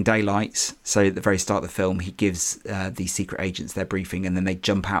The Living Daylights, so at the very start of the film, he gives the secret agents their briefing, and then they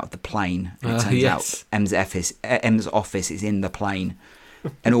jump out of the plane. And it turns out M's office is in the plane,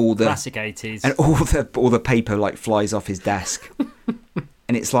 and all the classic 80s, and all the paper like flies off his desk,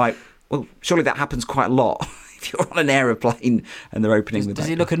 and it's like, well, surely that happens quite a lot if you're on an aeroplane and they're opening the. Does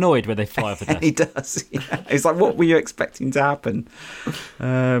he look annoyed when they fly off the desk? He does. Yeah. It's like, what were you expecting to happen?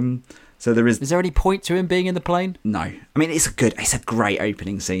 So there is there any point to him being in the plane? No. I mean, it's a great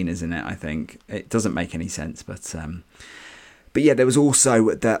opening scene, isn't it? I think it doesn't make any sense, but yeah, there was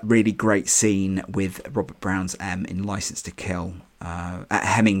also that really great scene with Robert Brown's M in License to Kill at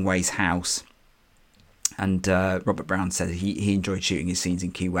Hemingway's house, and Robert Brown said he enjoyed shooting his scenes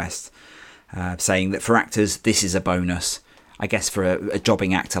in Key West, saying that for actors this is a bonus. I guess for a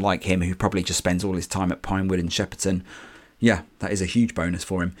jobbing actor like him, who probably just spends all his time at Pinewood and Shepperton, yeah, that is a huge bonus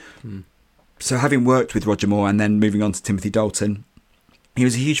for him. So having worked with Roger Moore and then moving on to Timothy Dalton, he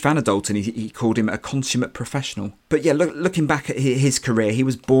was a huge fan of Dalton. He called him a consummate professional. But yeah, looking back at his career, he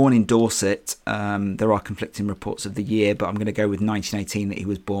was born in Dorset. There are conflicting reports of the year, but I'm going to go with 1918 that he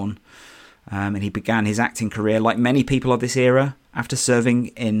was born. And he began his acting career, like many people of this era, after serving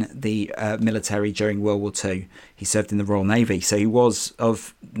in the military during World War II. He served in the Royal Navy, so he was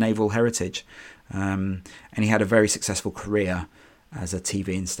of naval heritage. And he had a very successful career as a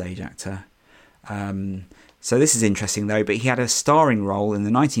TV and stage actor. So this is interesting though, but he had a starring role in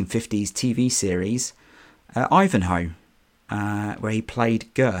the 1950s TV series Ivanhoe, where he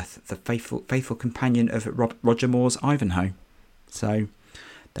played Girth, the faithful companion of Roger Moore's Ivanhoe. So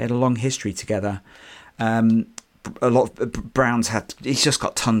they had a long history together. A lot of he's just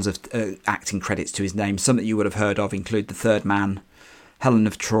got tons of acting credits to his name. Some that you would have heard of include The Third Man, Helen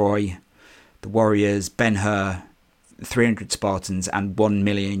of Troy, The Warriors, Ben-Hur, 300 Spartans, and 1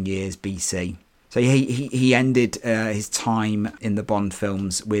 Million Years BC. So he ended his time in the Bond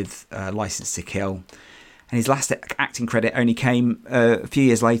films with License to Kill. And his last acting credit only came a few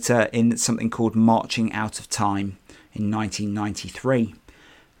years later in something called Marching Out of Time in 1993.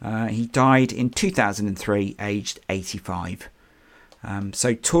 He died in 2003, aged 85.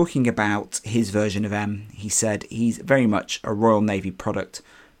 So talking about his version of M, he said he's very much a Royal Navy product,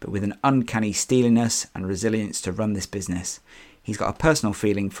 but with an uncanny steeliness and resilience to run this business. He's got a personal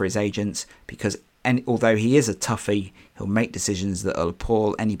feeling for his agents because and although he is a toughie, he'll make decisions that will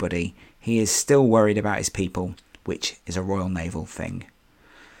appall anybody, he is still worried about his people, which is a Royal Naval thing.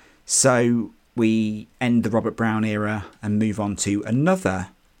 So we end the Robert Brown era and move on to another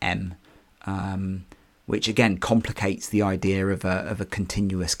M, which again complicates the idea of a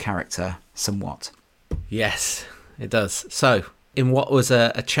continuous character somewhat. Yes, it does. So, in what was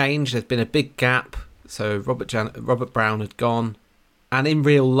a change, there's been a big gap. So Robert Brown had gone, and in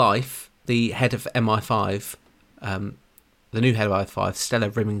real life, the head of MI5, the new head of MI5, Stella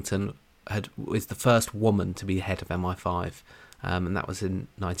Rimington, was the first woman to be head of MI5, and that was in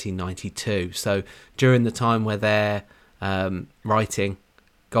 1992. So during the time where they're writing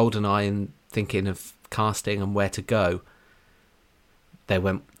GoldenEye and thinking of casting and where to go, they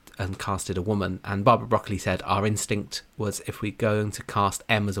went and casted a woman. And Barbara Broccoli said, our instinct was, if we're going to cast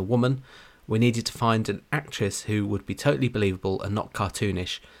M as a woman, we needed to find an actress who would be totally believable and not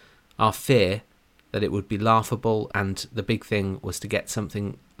cartoonish. Our fear that it would be laughable, and the big thing was to get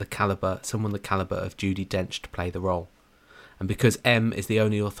someone the caliber of Judi Dench to play the role. And because M is the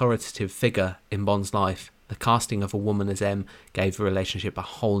only authoritative figure in Bond's life, the casting of a woman as M gave the relationship a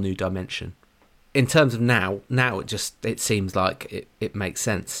whole new dimension. In terms of now it seems like it makes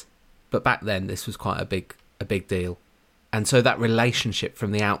sense. But back then, this was quite a big deal. And so that relationship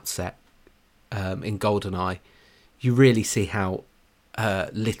from the outset in GoldenEye, you really see how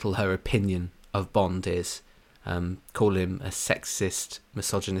little her opinion of Bond is. Call him a sexist,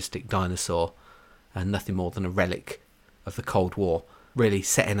 misogynistic dinosaur, and nothing more than a relic of the Cold War. Really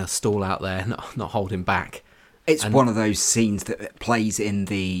setting a stall out there, not holding back. It's one of those scenes that plays in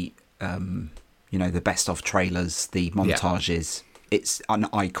the the best of trailers, the montages. Yeah. It's an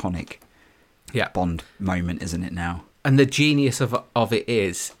iconic Bond moment, isn't it now? And the genius of it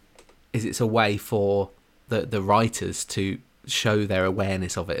is it's a way for the writers to show their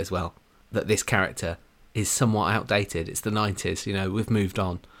awareness of it as well, that this character is somewhat outdated. It's the 90s, we've moved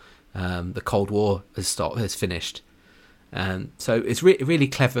on. The Cold War has finished. So it's really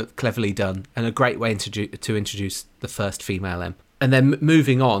cleverly done, and a great way to introduce the first female M. And then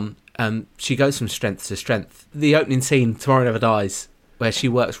moving on, she goes from strength to strength. The opening scene, Tomorrow Never Dies, where she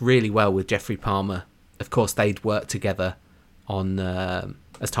works really well with Jeffrey Palmer. Of course, they'd worked together on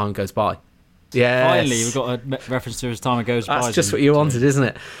As Time Goes By. Yeah, finally, we've got a reference to As Time Goes By. That's just what you wanted, isn't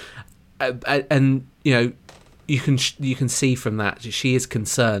it? And you can see from that she is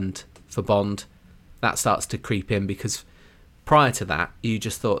concerned for Bond. That starts to creep in, because prior to that, you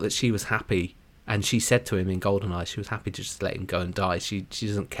just thought that she was happy, and she said to him in GoldenEye she was happy to just let him go and die. She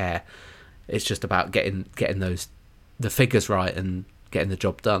doesn't care. It's just about getting the figures right and getting the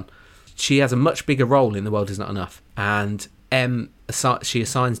job done. She has a much bigger role in The World Is Not Enough, and she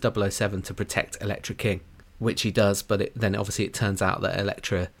assigns 007 to protect Elektra King, which he does, but then obviously it turns out that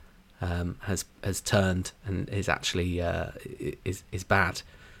Elektra has turned and is actually is bad,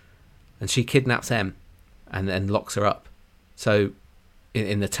 and she kidnaps M and then locks her up. So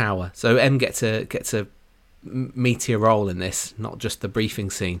in the tower, so M gets a meatier role in this, not just the briefing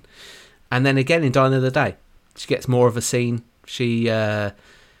scene. And then again in Dine of the Day, she gets more of a scene. They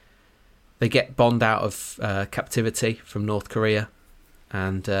get Bond out of captivity from North Korea,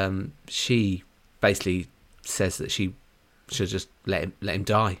 and she basically says that she should just let him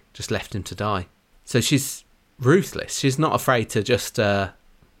die, just left him to die. So she's ruthless. She's not afraid to just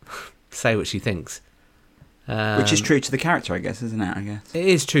say what she thinks. Which is true to the character, I guess, isn't it? I guess it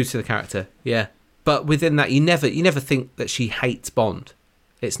is true to the character, yeah. But within that, you never think that she hates Bond.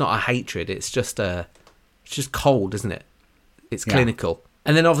 It's not a hatred. It's just cold, isn't it? It's clinical.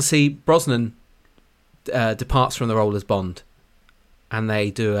 And then obviously Brosnan departs from the role as Bond, and they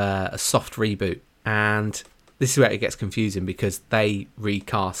do a soft reboot. And this is where it gets confusing, because they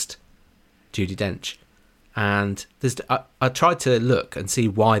recast Judi Dench, and I tried to look and see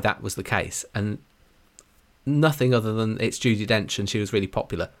why that was the case, and nothing other than it's Judi Dench and she was really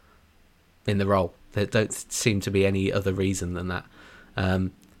popular in the role. There don't seem to be any other reason than that.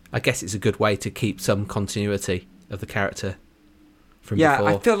 I guess it's a good way to keep some continuity of the character from before.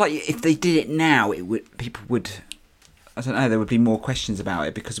 I feel like if they did it now, people would, I don't know, there would be more questions about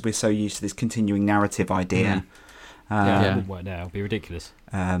it, because we're so used to this continuing narrative idea. It wouldn't work now. It would be ridiculous.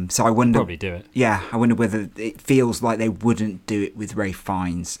 So I wonder, probably do it. Yeah, I wonder whether it feels like they wouldn't do it with Ralph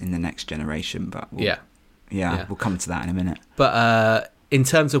Fiennes in the next generation. But we'll come to that in a minute. But in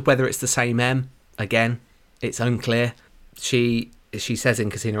terms of whether it's the same M, again, it's unclear. She says in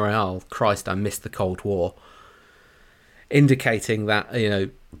Casino Royale, "Christ, I missed the Cold War," indicating that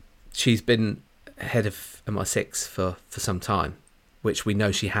she's been head of MI6 for some time, which we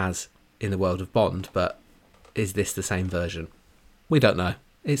know she has in the world of Bond. But is this the same version? We don't know.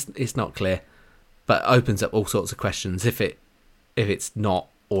 It's not clear. but opens up all sorts of questions if it's not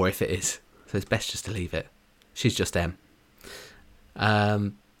or if it is. So it's best just to leave it. She's just M.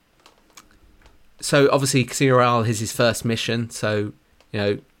 So obviously Casino Royale is his first mission, so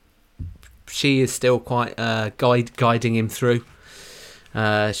she is still quite guiding him through.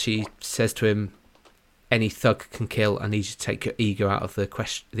 She says to him, any thug can kill, I need you to take your ego out of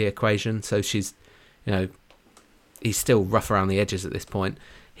the equation. So she's, he's still rough around the edges at this point.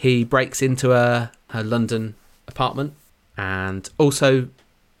 He breaks into her London apartment and also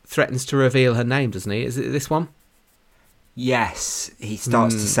threatens to reveal her name, doesn't he? Is it this one? Yes, he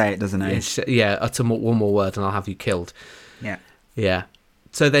starts to say it, doesn't he? Yeah, utter one more word and I'll have you killed. Yeah. Yeah.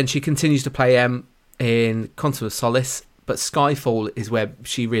 So then she continues to play M in Quantum of Solace, but Skyfall is where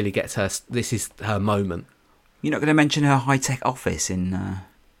she really gets this is her moment. You're not going to mention her high-tech office in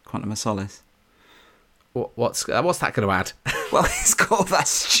Quantum of Solace? What's that going to add? Well, it's got all that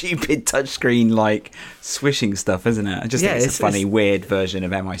stupid touchscreen, like, swishing stuff, isn't it? I just think it's a funny, weird version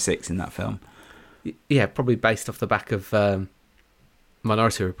of MI6 in that film. Yeah, probably based off the back of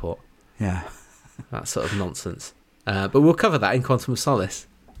Minority Report. Yeah. That sort of nonsense. But we'll cover that in Quantum of Solace.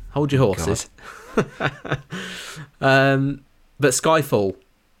 Hold your horses. But Skyfall,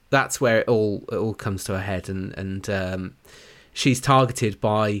 that's where it all comes to a head, and she's targeted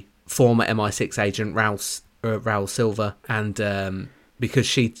by former MI6 agent Raoul Silva, and because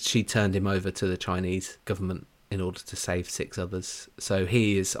she turned him over to the Chinese government in order to save 6 others. So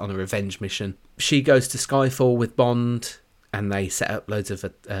he is on a revenge mission. She goes to Skyfall with Bond, and they set up loads of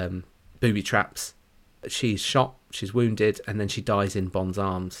booby traps. She's shot, she's wounded, and then she dies in Bond's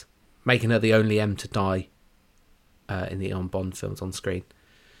arms, making her the only M to die in the Bond films on screen.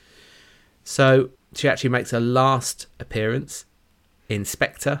 So she actually makes her last appearance in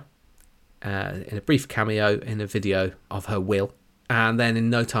Spectre, in a brief cameo in a video of her will. And then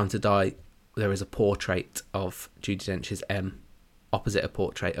in No Time to Die, there is a portrait of Judi Dench's M opposite a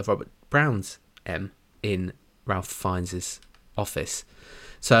portrait of Robert Brown's M in Ralph Fiennes' office.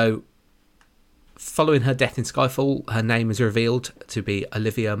 So following her death in Skyfall, her name is revealed to be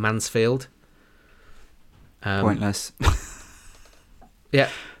Olivia Mansfield. Pointless. Yeah,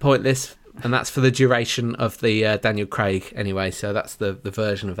 pointless. And that's for the duration of the Daniel Craig anyway, so that's the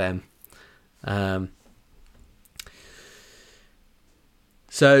version of M.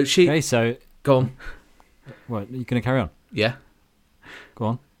 So she... Okay, so... Go on. What, are you going to carry on? Yeah. Go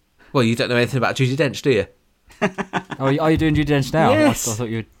on. Well, you don't know anything about Judi Dench, do you? Are you doing Judi Dench now? Yes. I thought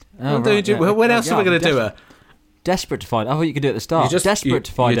you were... I'm doing when else am I going to do her? Desperate to find... I thought you could do it at the start. Desperate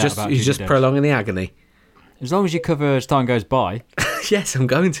to find out about Judi Dench. You're just prolonging the agony. As long as you cover as time goes by. Yes, I'm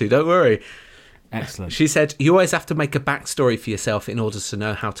going to. Don't worry. Excellent. She said, you always have to make a backstory for yourself in order to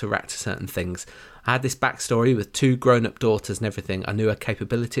know how to react to certain things. I had this backstory with 2 grown-up daughters and everything. I knew her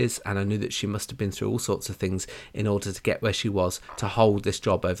capabilities, and I knew that she must have been through all sorts of things in order to get where she was, to hold this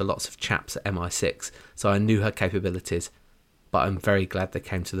job over lots of chaps at MI6. So I knew her capabilities, but I'm very glad they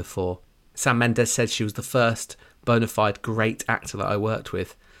came to the fore. Sam Mendes said she was the first bona fide great actor that I worked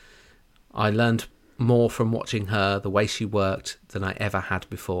with. I learned more from watching her, the way she worked, than I ever had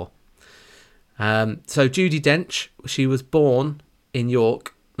before. So Judi Dench, she was born in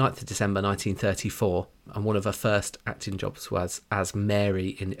York, 9th of December 1934, and one of her first acting jobs was as Mary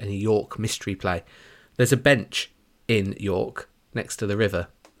in a York mystery play. There's a bench in York next to the river,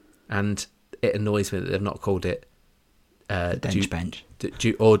 and it annoys me that they've not called it the Dench Bench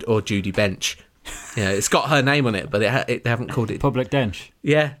or Judi Bench. It's got her name on it, but they haven't called it Public Dench.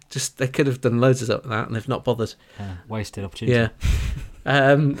 Yeah, just they could have done loads of that, and they've not bothered. Wasted opportunity. Yeah.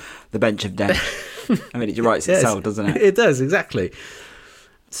 The Bench of Dench. I mean, it writes itself, doesn't it? It does, exactly.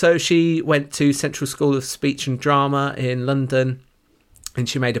 So she went to Central School of Speech and Drama in London, and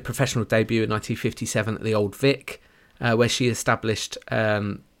she made a professional debut in 1957 at the Old Vic, where she established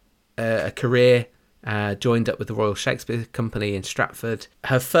a career, joined up with the Royal Shakespeare Company in Stratford.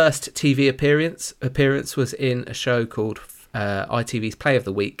 Her first TV appearance was in a show called ITV's Play of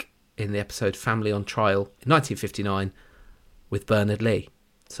the Week, in the episode Family on Trial in 1959 with Bernard Lee.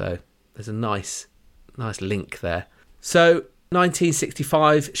 So there's a nice link there. So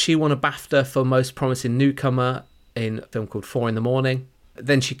 1965, she won a BAFTA for Most Promising Newcomer in a film called 4 in the Morning.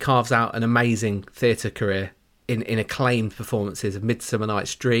 Then she carves out an amazing theatre career in acclaimed performances of Midsummer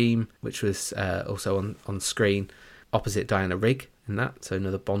Night's Dream, which was also on screen opposite Diana Rigg in that, so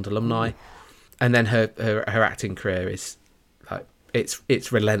another Bond alumni. And then her acting career is like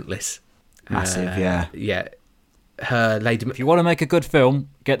it's relentless. Massive, yeah. Yeah. Her Lady... If you want to make a good film,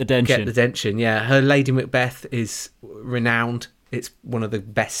 get the Dench in. Get the Dench in, yeah. Her Lady Macbeth is renowned. It's one of the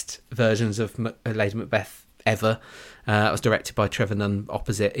best versions of Lady Macbeth ever. It was directed by Trevor Nunn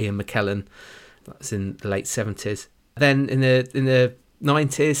opposite Ian McKellen. That's in the late 70s. Then in the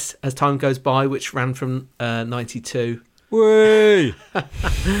 90s, As Time Goes By, which ran from 92. Whey!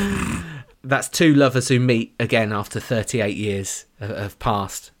 That's two lovers who meet again after 38 years have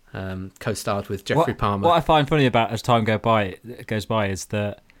passed. Co-starred with Jeffrey Palmer. What I find funny about As Time Goes By is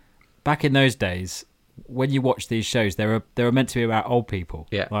that back in those days, when you watch these shows, they were meant to be about old people,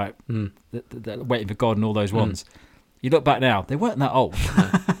 like Waiting for God and all those ones. You look back now, they weren't that old.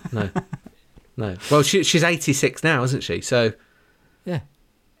 No. Well, she's 86 now, isn't she? So, yeah,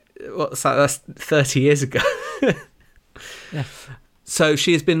 what's that? That's 30 years ago. Yeah. So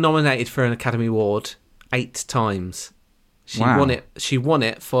she has been nominated for an Academy Award 8 times. She won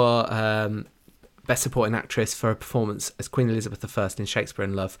it for Best Supporting Actress for a performance as Queen Elizabeth I in Shakespeare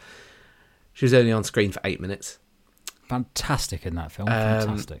in Love. She was only on screen for 8 minutes. Fantastic in that film.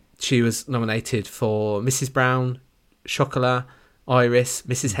 Fantastic. She was nominated for Mrs. Brown, Chocolat, Iris,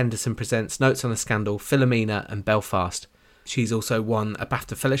 Mrs. Henderson Presents, Notes on a Scandal, Philomena and Belfast. She's also won a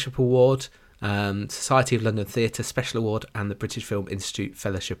BAFTA Fellowship Award, Society of London Theatre Special Award and the British Film Institute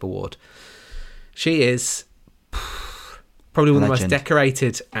Fellowship Award. She is probably one of the most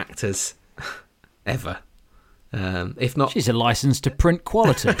decorated actors ever. If not, she's a license to print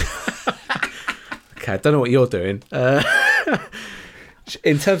quality. Okay, I don't know what you're doing.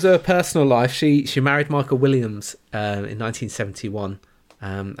 In terms of her personal life, she married Michael Williams in 1971,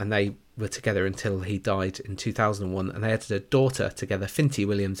 and they were together until he died in 2001, and they had a daughter together, Finty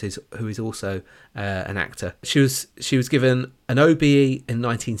Williams, who is also an actor. She was given an OBE in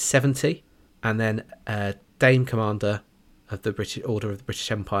 1970, and then Dame Commander of the British Order of the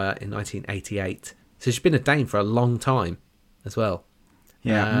British Empire in 1988. So she's been a Dame for a long time as well.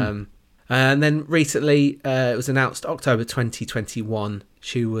 Yeah. And then recently, it was announced October 2021,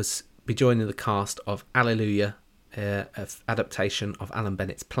 she was be joining the cast of Alleluia, adaptation of Alan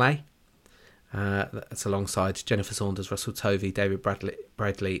Bennett's play. That's alongside Jennifer Saunders, Russell Tovey, David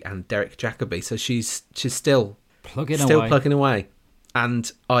Bradley, and Derek Jacobi. So she's still plugging away, and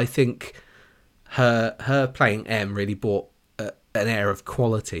I think her playing M really brought an air of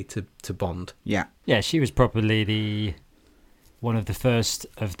quality to Bond. Yeah, she was probably one of the first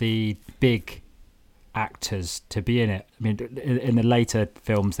of the big actors to be in it. I mean, in the later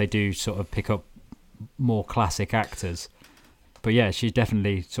films, they do sort of pick up more classic actors. But yeah, she's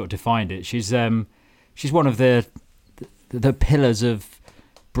definitely sort of defined it. She's one of the pillars of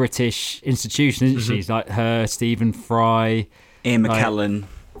British institutions, isn't she? She's like her, Stephen Fry, Ian McKellen.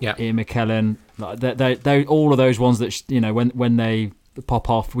 Ian McKellen. Like they all of those ones that when they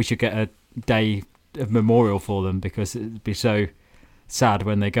pop off, we should get a day of memorial for them, because it'd be so sad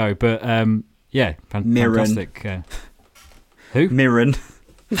when they go. But yeah, fantastic. Who? Mirren.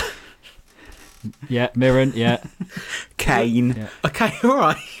 Yeah, Mirren. Yeah, Kane. Yeah. Okay, all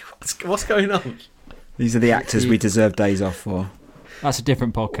right. What's going on? These are the actors we deserve days off for. That's a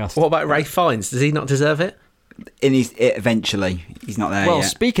different podcast. What about Ray Fiennes? Does he not deserve it? Eventually, he's not there yet. Well,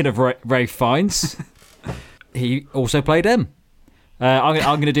 speaking of Ray Fiennes, he also played M. I'm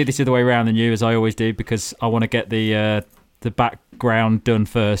going to do this the other way around than you, as I always do, because I want to get the background done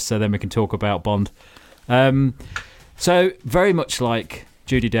first, so then we can talk about Bond. So very much like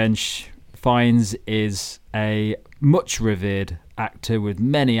Judi Dench, Fiennes is a much revered actor with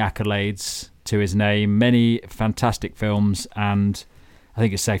many accolades to his name, many fantastic films, and I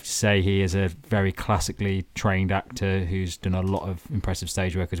think it's safe to say he is a very classically trained actor who's done a lot of impressive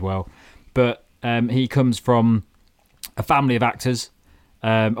stage work as well. But he comes from a family of actors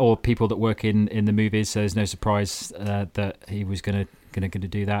or people that work in the movies, so there's no surprise that he was going to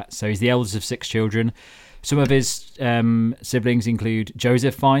do that. So he's the eldest of 6 children. Some of his siblings include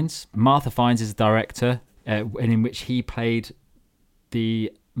Joseph Fiennes. Martha Fiennes is the director, in which he played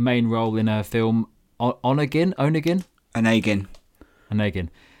the main role in a film Onegin.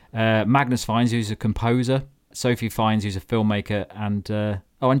 Magnus Fiennes, who's a composer. Sophie Fiennes, who's a filmmaker,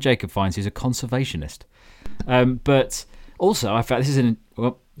 and Jacob Fiennes, who's a conservationist. But also, I found this is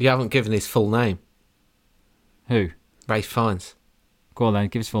you haven't given his full name. Who? Rafe Fiennes. Go on then,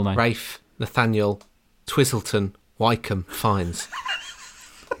 give his full name. Rafe Nathaniel Twizzleton Wycombe Fiennes.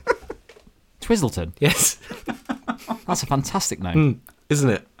 Twizzleton? Yes. That's a fantastic name. Isn't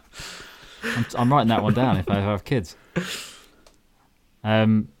it? I'm writing that one down if I have kids. But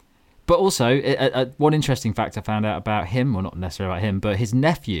also, one interesting fact I found out about him, well, not necessarily about him, but his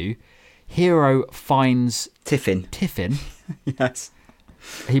nephew, Hero Fiennes Tiffin. Yes.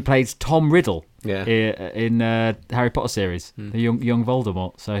 He plays Tom Riddle in Harry Potter series, the young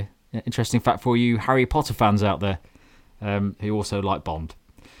Voldemort. So, interesting fact for you Harry Potter fans out there who also like Bond.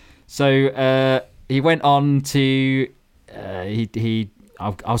 So, he went on to...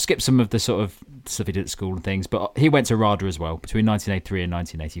 I'll skip some of the sort of stuff he did at school and things. But he went to RADA as well between 1983 and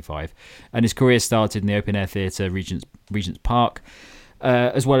 1985. And his career started in the Open Air Theatre, Regent's Park,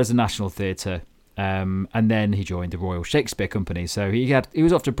 as well as the National Theatre. And then he joined the Royal Shakespeare Company. So he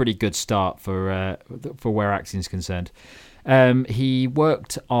was off to a pretty good start for where acting is concerned. He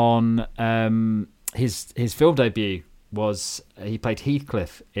worked on his film debut was he played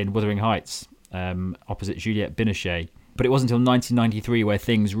Heathcliff in Wuthering Heights opposite Juliette Binoche. But it wasn't until 1993 where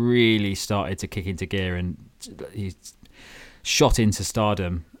things really started to kick into gear and he shot into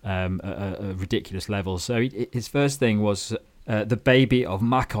stardom at a ridiculous level. So his first thing was The Baby of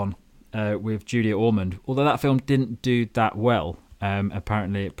Macon with Julia Ormond. Although that film didn't do that well,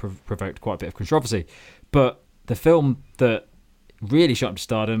 apparently it provoked quite a bit of controversy. But the film that really shot him to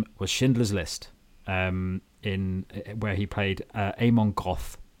stardom was Schindler's List, where he played Amon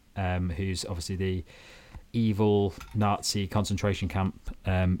Goth, who's obviously the evil Nazi concentration camp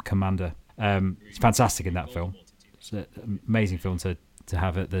commander. It's fantastic in that film. It's an amazing film to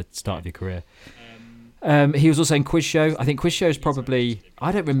have at the start of your career. He was also in Quiz Show. I think Quiz Show is probably...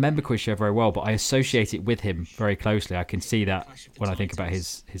 I don't remember Quiz Show very well, but I associate it with him very closely. I can see that when I think about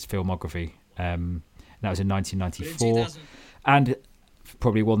his filmography. That was in 1994. And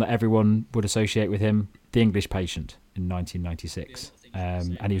probably one that everyone would associate with him, The English Patient in 1996.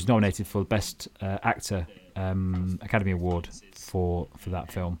 And he was nominated for Best Actor Academy Award for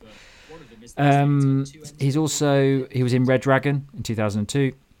that film. He was in Red Dragon in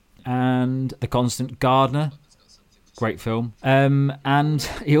 2002 and The Constant Gardener, great film. And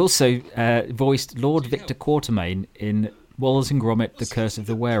he also voiced Lord Victor Quatermain in Wallace and Gromit: The Curse of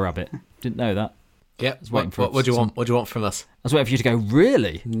the Were-Rabbit. Didn't know that. Yeah. What do you want? What do you want from us? I was waiting for you to go,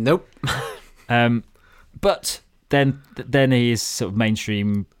 really? Nope. But then his sort of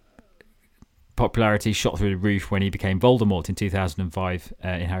mainstream popularity shot through the roof when he became Voldemort in 2005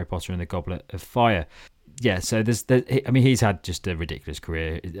 in Harry Potter and the Goblet of Fire. Yeah, so he's had just a ridiculous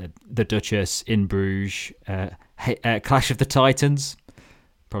career. The Duchess, In Bruges, Clash of the Titans,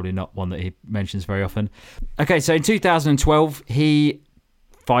 probably not one that he mentions very often. Okay, so in 2012, he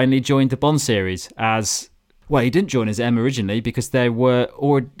finally joined the Bond series as... Well, he didn't join as M originally because Judi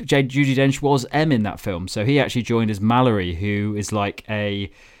Dench was M in that film. So he actually joined as Mallory, who is like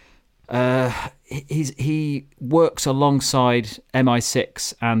he works alongside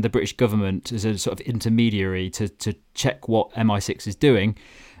MI6 and the British government as a sort of intermediary to check what MI6 is doing,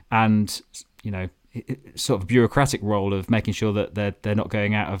 and sort of a bureaucratic role of making sure that they're not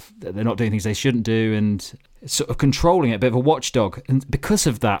they're not doing things they shouldn't do, and sort of controlling it, a bit of a watchdog. And because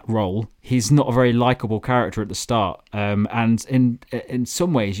of that role, he's not a very likable character at the start. And in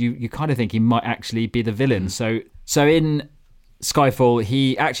some ways, you kind of think he might actually be the villain. So in Skyfall,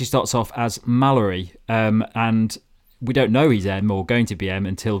 he actually starts off as Mallory, and we don't know he's M or going to be M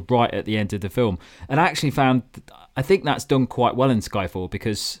until right at the end of the film. And I actually I think that's done quite well in Skyfall,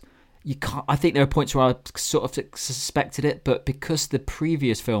 because I think there are points where I sort of suspected it, but because the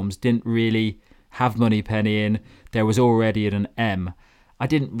previous films didn't really have Moneypenny in, there was already an M. I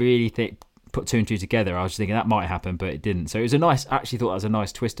didn't really put two and two together. I was thinking that might happen, but it didn't. So it was actually thought that was a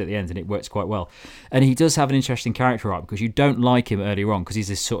nice twist at the end, and it works quite well. And he does have an interesting character arc, because you don't like him earlier on because he's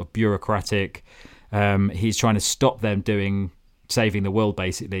this sort of bureaucratic. He's trying to stop them saving the world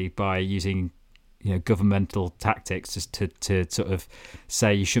basically by using governmental tactics just to sort of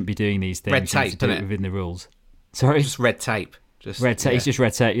say you shouldn't be doing these things. Red tape, do it within the rules. Sorry, just red tape. Red tape. Yeah. It's just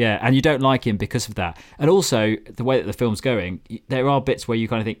red tape, yeah. And you don't like him because of that. And also the way that the film's going, there are bits where you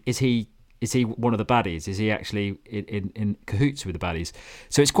kind of think, is he one of the baddies? Is he actually in cahoots with the baddies?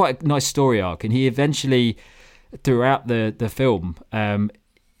 So it's quite a nice story arc. And he eventually, throughout the film,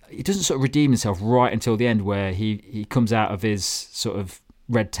 he doesn't sort of redeem himself right until the end, where he comes out of his sort of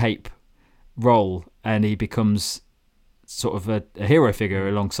red tape role and he becomes sort of a hero figure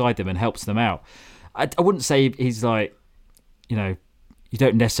alongside them and helps them out. I wouldn't say he's like, you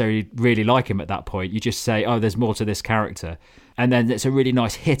don't necessarily really like him at that point. You just say, oh, there's more to this character. And then it's a really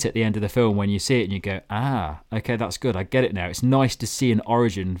nice hit at the end of the film when you see it and you go, okay, that's good. I get it now. It's nice to see an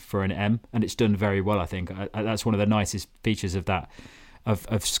origin for an M, and it's done very well, I think. That's one of the nicest features of that, of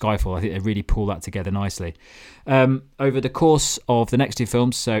Skyfall. I think they really pull that together nicely. Over the course of the next two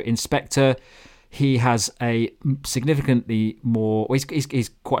films, so Inspector, he has a significantly more... Well, he's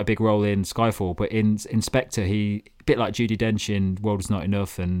quite a big role in Skyfall, but in Inspector, he, a bit like Judi Dench in World Is Not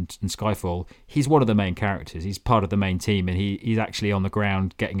Enough and Skyfall, he's one of the main characters. He's part of the main team, and he's actually on the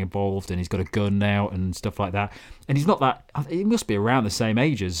ground getting involved, and he's got a gun now and stuff like that. And he's not that... He must be around the same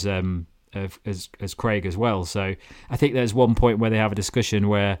age as Craig as well. So I think there's one point where they have a discussion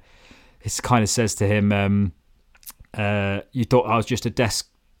where it kind of says to him, you thought I was just a desk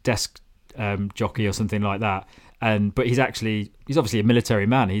jockey or something like that. But he's obviously a military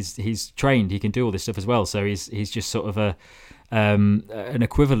man. He's trained. He can do all this stuff as well. So he's just sort of an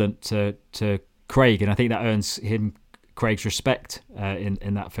equivalent to Craig, and I think that earns him Craig's respect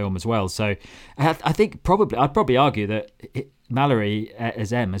in that film as well. So I think I'd probably argue that Mallory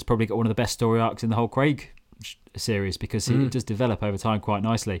as M has probably got one of the best story arcs in the whole Craig series, because it does develop over time quite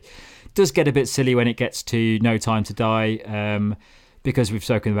nicely. It does get a bit silly when it gets to No Time to Die, because we've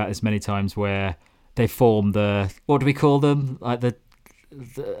spoken about this many times, where they form what do we call them, like the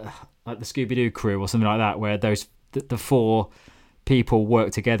Scooby-Doo crew or something like that, where the four people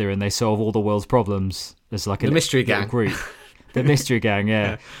work together and they solve all the world's problems as like a mystery gang group. The mystery gang,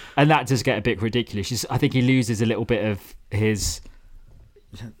 yeah. And that does get a bit ridiculous. I think he loses a little bit of his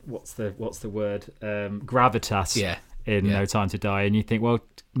what's the word, gravitas in No Time to Die, and you think, well,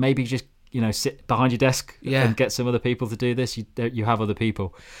 maybe just sit behind your desk and get some other people to do this. You have other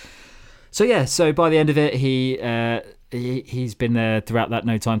people. So by the end of it, he's been there throughout that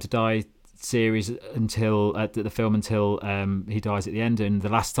No Time to Die series until the film until he dies at the end. And the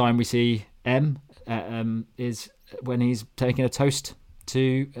last time we see M is when he's taking a toast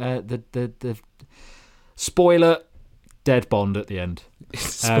to the spoiler dead Bond at the end.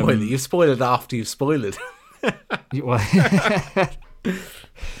 Spoiler! You've spoiled after you've spoiled. They're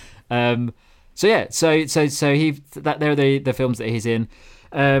the films that he's in.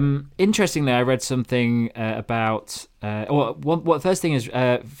 Interestingly, I read something about. What first thing is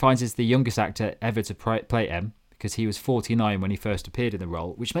Fiennes is the youngest actor ever to play M, because he was 49 when he first appeared in the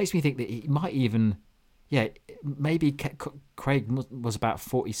role, which makes me think that he might even, maybe Craig was about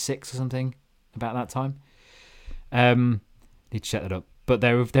 46 or something about that time. Need to check that up, but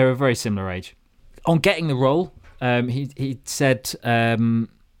they're a very similar age. On getting the role, he said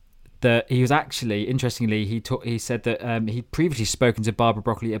that he was actually, interestingly, he said that he'd previously spoken to Barbara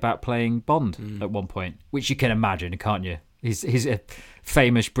Broccoli about playing Bond at one point, which you can imagine, can't you? He's a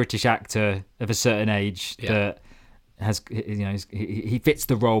famous British actor of a certain age that has, he fits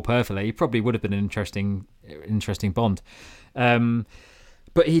the role perfectly. He probably would have been an interesting Bond.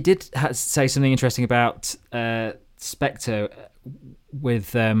 But he did say something interesting about Spectre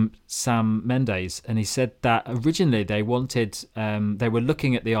with Sam Mendes, and he said that originally they were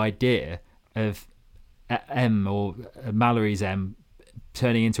looking at the idea of M, or Mallory's M,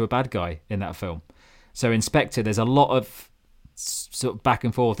 turning into a bad guy in that film. So in Spectre, there's a lot of sort of back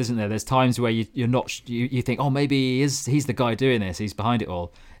and forth, isn't there? There's times where you think, oh, maybe he's the guy doing this, he's behind it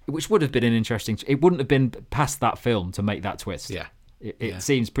all, which would have been an interesting. It wouldn't have been past that film to make that twist. Yeah, it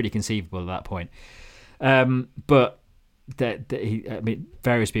seems pretty conceivable at that point. But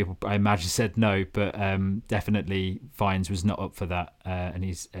various people, I imagine, said no, but definitely Fiennes was not up for that, and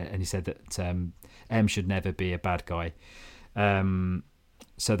he said that M should never be a bad guy.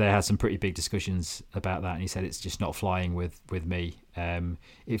 So they had some pretty big discussions about that, and he said it's just not flying with me.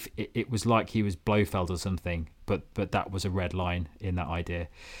 If it was like he was Blofeld or something, but that was a red line in that idea.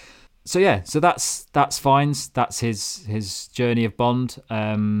 So that's Fiennes. That's his journey of Bond.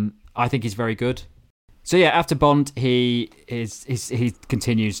 I think he's very good. So after Bond, he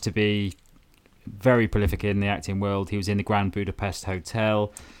continues to be very prolific in the acting world. He was in the Grand Budapest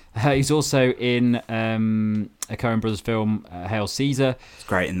Hotel. He's also in a Coen Brothers film, Hail Caesar. He's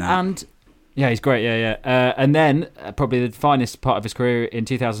great in that. And he's great. And then probably the finest part of his career, in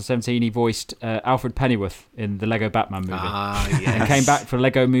 2017, he voiced Alfred Pennyworth in the Lego Batman movie. And came back for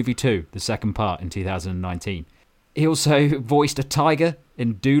Lego Movie 2, the second part, in 2019. He also voiced a tiger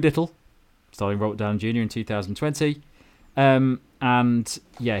in Doolittle, starring Robert Downey Jr. in 2020. And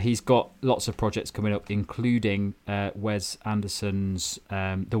he's got lots of projects coming up, including Wes Anderson's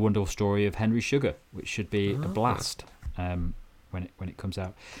The Wonderful Story of Henry Sugar, which should be a blast when it comes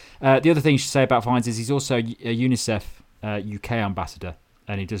out. The other thing you should say about Fiennes is he's also a UNICEF UK ambassador,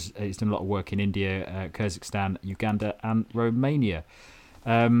 and he's done a lot of work in India, Kyrgyzstan, Uganda, and Romania.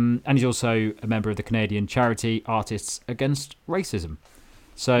 And he's also a member of the Canadian charity Artists Against Racism.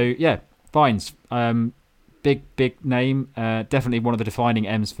 So Fiennes, big name, definitely one of the defining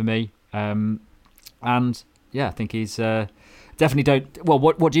M's for me. And I think he's definitely don't. Well,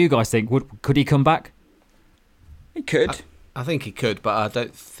 what do you guys think? Could he come back? He could. I think he could, but I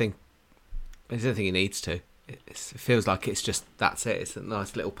don't think he needs to. It feels like it's just that's it. It's a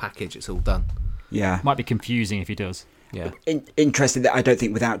nice little package. It's all done. Yeah, might be confusing if he does. Yeah, interesting that I don't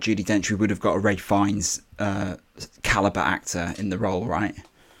think without Judi Dench we would have got a Ray Fiennes caliber actor in the role, right?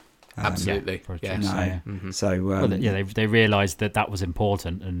 Absolutely. For a Yeah. truce, No. yeah. So Well, they realised that was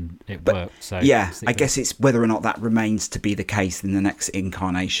important and it worked. So yeah, stick I with guess it's whether or not that remains to be the case in the next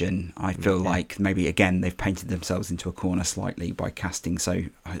incarnation. I feel like maybe again they've painted themselves into a corner slightly by casting such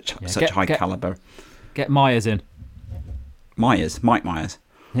high caliber. Get Myers in. Mike Myers,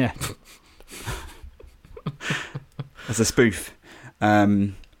 Yeah. as a spoof.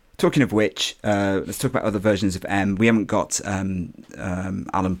 Talking of which, let's talk about other versions of M. We haven't got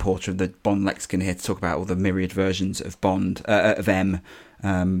Alan Porter of the Bond lexicon here to talk about all the myriad versions of Bond of M,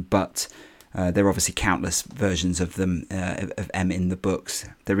 but there are obviously countless versions of them of M in the books.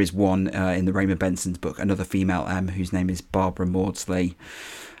 There is one in the Raymond Benson's book, another female M whose name is Barbara Maudsley,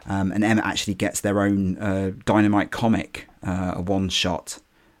 and M actually gets their own Dynamite comic, a one-shot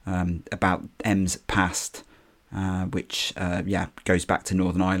about M's past. Which goes back to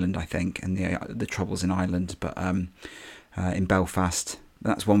Northern Ireland, I think, and the troubles in Ireland, but in Belfast.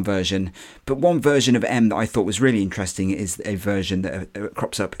 That's one version. But one version of M that I thought was really interesting is a version that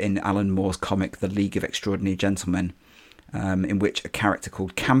crops up in Alan Moore's comic The League of Extraordinary Gentlemen, in which a character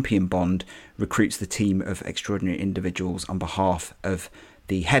called Campion Bond recruits the team of extraordinary individuals on behalf of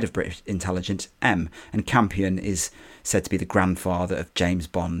the head of British intelligence, M. And Campion is said to be the grandfather of James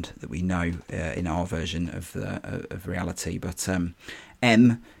Bond that we know in our version of reality. But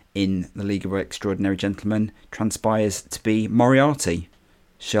M in The League of Extraordinary Gentlemen transpires to be Moriarty,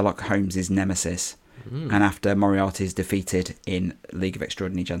 Sherlock Holmes's nemesis. And after Moriarty is defeated in League of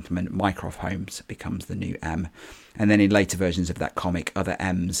Extraordinary Gentlemen, Mycroft Holmes becomes the new M. And then in later versions of that comic, other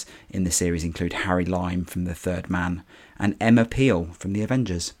M's in the series include Harry Lime from The Third Man and Emma Peel from The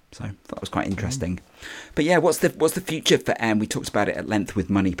Avengers. So that was quite interesting. But yeah, what's the future for M? We talked about it at length with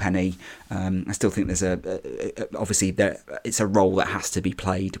Moneypenny. I still think there's obviously it's a role that has to be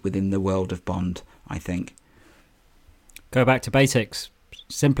played within the world of Bond, I think. Go back to basics.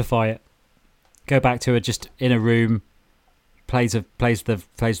 Simplify it. Go back to it just in a room, plays the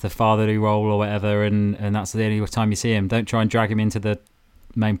fatherly role or whatever, and that's the only time you see him. Don't try and drag him into the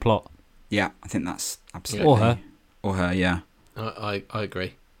main plot. Yeah, I think that's absolutely... Or her, yeah. I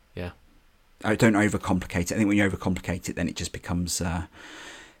agree, yeah. I don't overcomplicate it. I think when you overcomplicate it, then it just becomes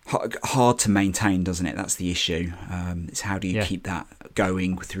hard to maintain, doesn't it? That's the issue. It's how do you keep that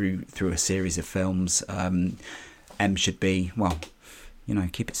going through a series of films? M should be, well...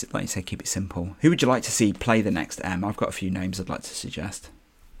 keep it, like you say, keep it simple. Who would you like to see play the next M? I've got a few names I'd like to suggest.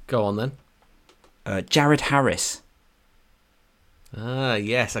 Go on then. Jared Harris.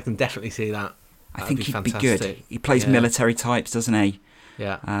 Yes, I can definitely see that. I think he'd be good. He plays military types, doesn't he?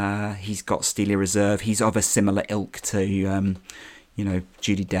 Yeah. He's got Steely Reserve. He's of a similar ilk to,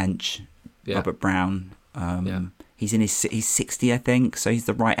 Judi Dench, Robert Brown. He's he's 60, I think, so he's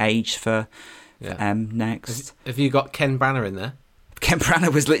the right age for M next. Have you got Ken Branagh in there? Ken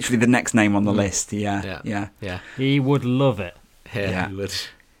Branagh was literally the next name on the list. Yeah. He would love it. Yeah, he would.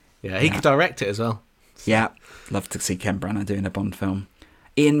 Yeah, he could direct it as well. So. Yeah, love to see Ken Branagh doing a Bond film.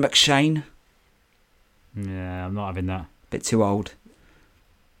 Ian McShane. Yeah, I'm not having that. Bit too old.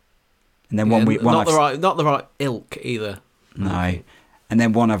 And then not the right ilk either. No. And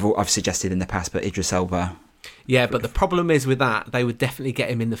then one I've suggested in the past, but Idris Elba. Yeah, but the problem is with that, they would definitely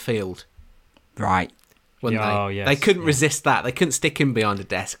get him in the field. Right. Wouldn't they? Oh, yes, they couldn't resist that. They couldn't stick him behind a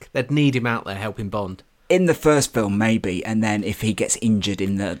desk. They'd need him out there helping Bond. In the first film, maybe, and then if he gets injured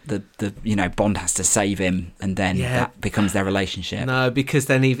in the Bond has to save him, and then that becomes their relationship. No, because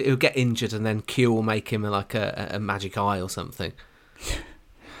then he'll get injured, and then Q will make him like a magic eye or something.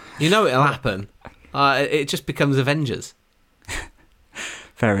 It'll happen. It just becomes Avengers.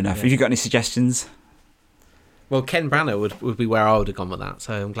 Fair enough. Yeah. Have you got any suggestions? Well, Ken Branagh would be where I would have gone with that,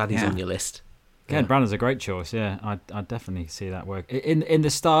 so I'm glad he's on your list. Ken Branagh's a great choice, yeah. I'd definitely see that work. In the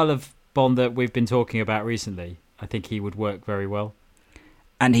style of Bond that we've been talking about recently, I think he would work very well.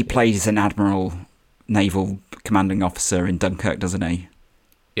 And he plays an admiral, naval commanding officer in Dunkirk, doesn't he?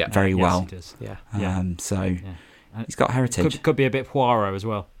 Yeah. Very well. Yes, he does. Yeah. He's got heritage. Could be a bit Poirot as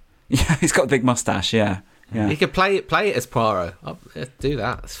well. Yeah, he's got a big moustache, yeah. He could play it as Poirot. Do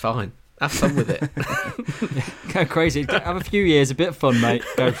that, it's fine. Have fun with it. Go crazy. Have a few years, a bit of fun, mate.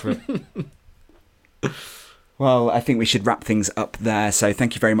 Go for it. Well, I think we should wrap things up there. So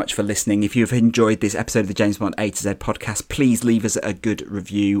thank you very much for listening. If you've enjoyed this episode of the James Bond A to Z podcast, please leave us a good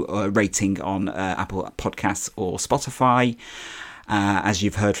review or rating on Apple Podcasts or Spotify. As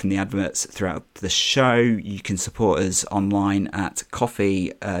you've heard from the adverts throughout the show, you can support us online at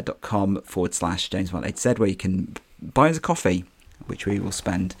coffee.com/James Bond A to Z, where you can buy us a coffee, which we will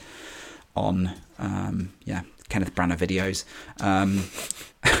spend on Kenneth Branagh videos.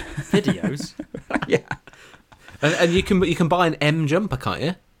 Videos? Yeah. And you can buy an M jumper, can't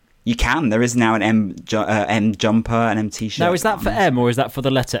you? You can. There is now an M jumper, an M t-shirt. Now, is that for M or is that for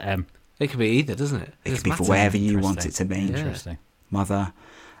the letter M? It could be either, doesn't it? It could be for wherever you want it to be. Interesting. Mother.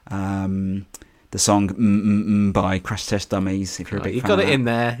 The song by Crash Test Dummies, if you're a big fan. You got it in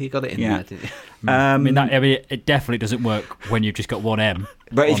there. You got it in there, didn't you? I mean, it definitely doesn't work when you've just got one M.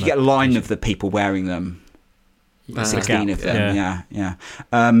 But if you get a line of the people wearing them, 16 of them, yeah.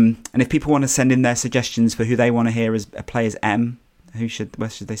 And if people want to send in their suggestions for who they want to hear as play as M, where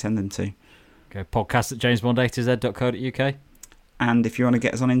should they send them to? Go podcast@jamesbond.az.co.uk. And if you want to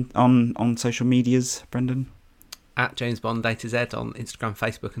get us on social medias, Brendan? At James Bond A to Z on Instagram,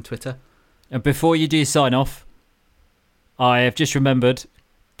 Facebook and Twitter. And before you do sign off, I have just remembered,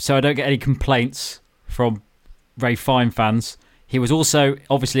 so I don't get any complaints from Ray Fiennes fans, he was also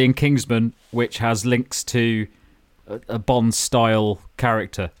obviously in Kingsman, which has links to a Bond-style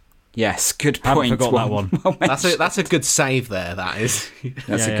character. Yes, good point. I haven't forgot that one. That's a good save there, that is.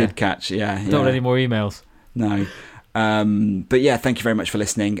 That's a good catch, yeah. Don't want any more emails. No. But yeah, thank you very much for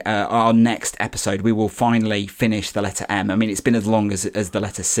listening. Our next episode, we will finally finish the letter M. I mean, it's been as long as the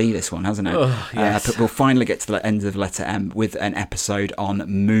letter C, this one, hasn't it? Oh, yes. But we'll finally get to the end of the letter M with an episode on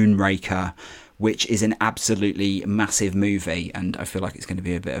Moonraker, which is an absolutely massive movie, and I feel like it's going to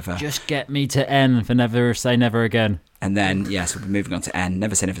be a bit of a... Just get me to N for Never Say Never Again. And then, yes, we'll be moving on to N,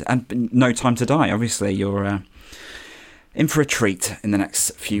 Never Say Never... And No Time to Die, obviously, you're... in for a treat in the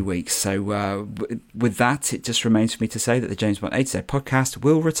next few weeks. So with that, it just remains for me to say that the James Bond A to Z podcast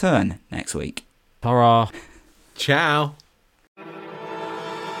will return next week. Hurrah. Ciao.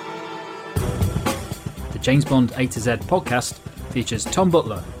 The James Bond A to Z podcast features Tom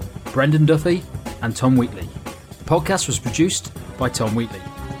Butler, Brendan Duffy and Tom Wheatley. The podcast was produced by Tom Wheatley,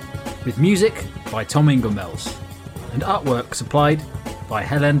 with music by Tom Inglemells, and artwork supplied by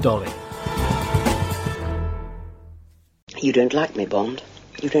Helen Dolly. You don't like me, Bond.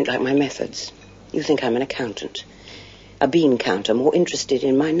 You don't like my methods. You think I'm an accountant. A bean counter more interested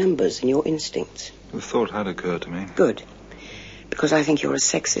in my numbers than your instincts. The thought had occurred to me. Good. Because I think you're a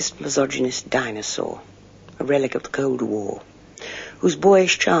sexist, misogynist dinosaur. A relic of the Cold War. Whose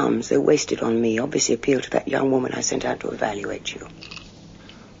boyish charms, though wasted on me, obviously appeal to that young woman I sent out to evaluate you.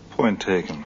 Point taken.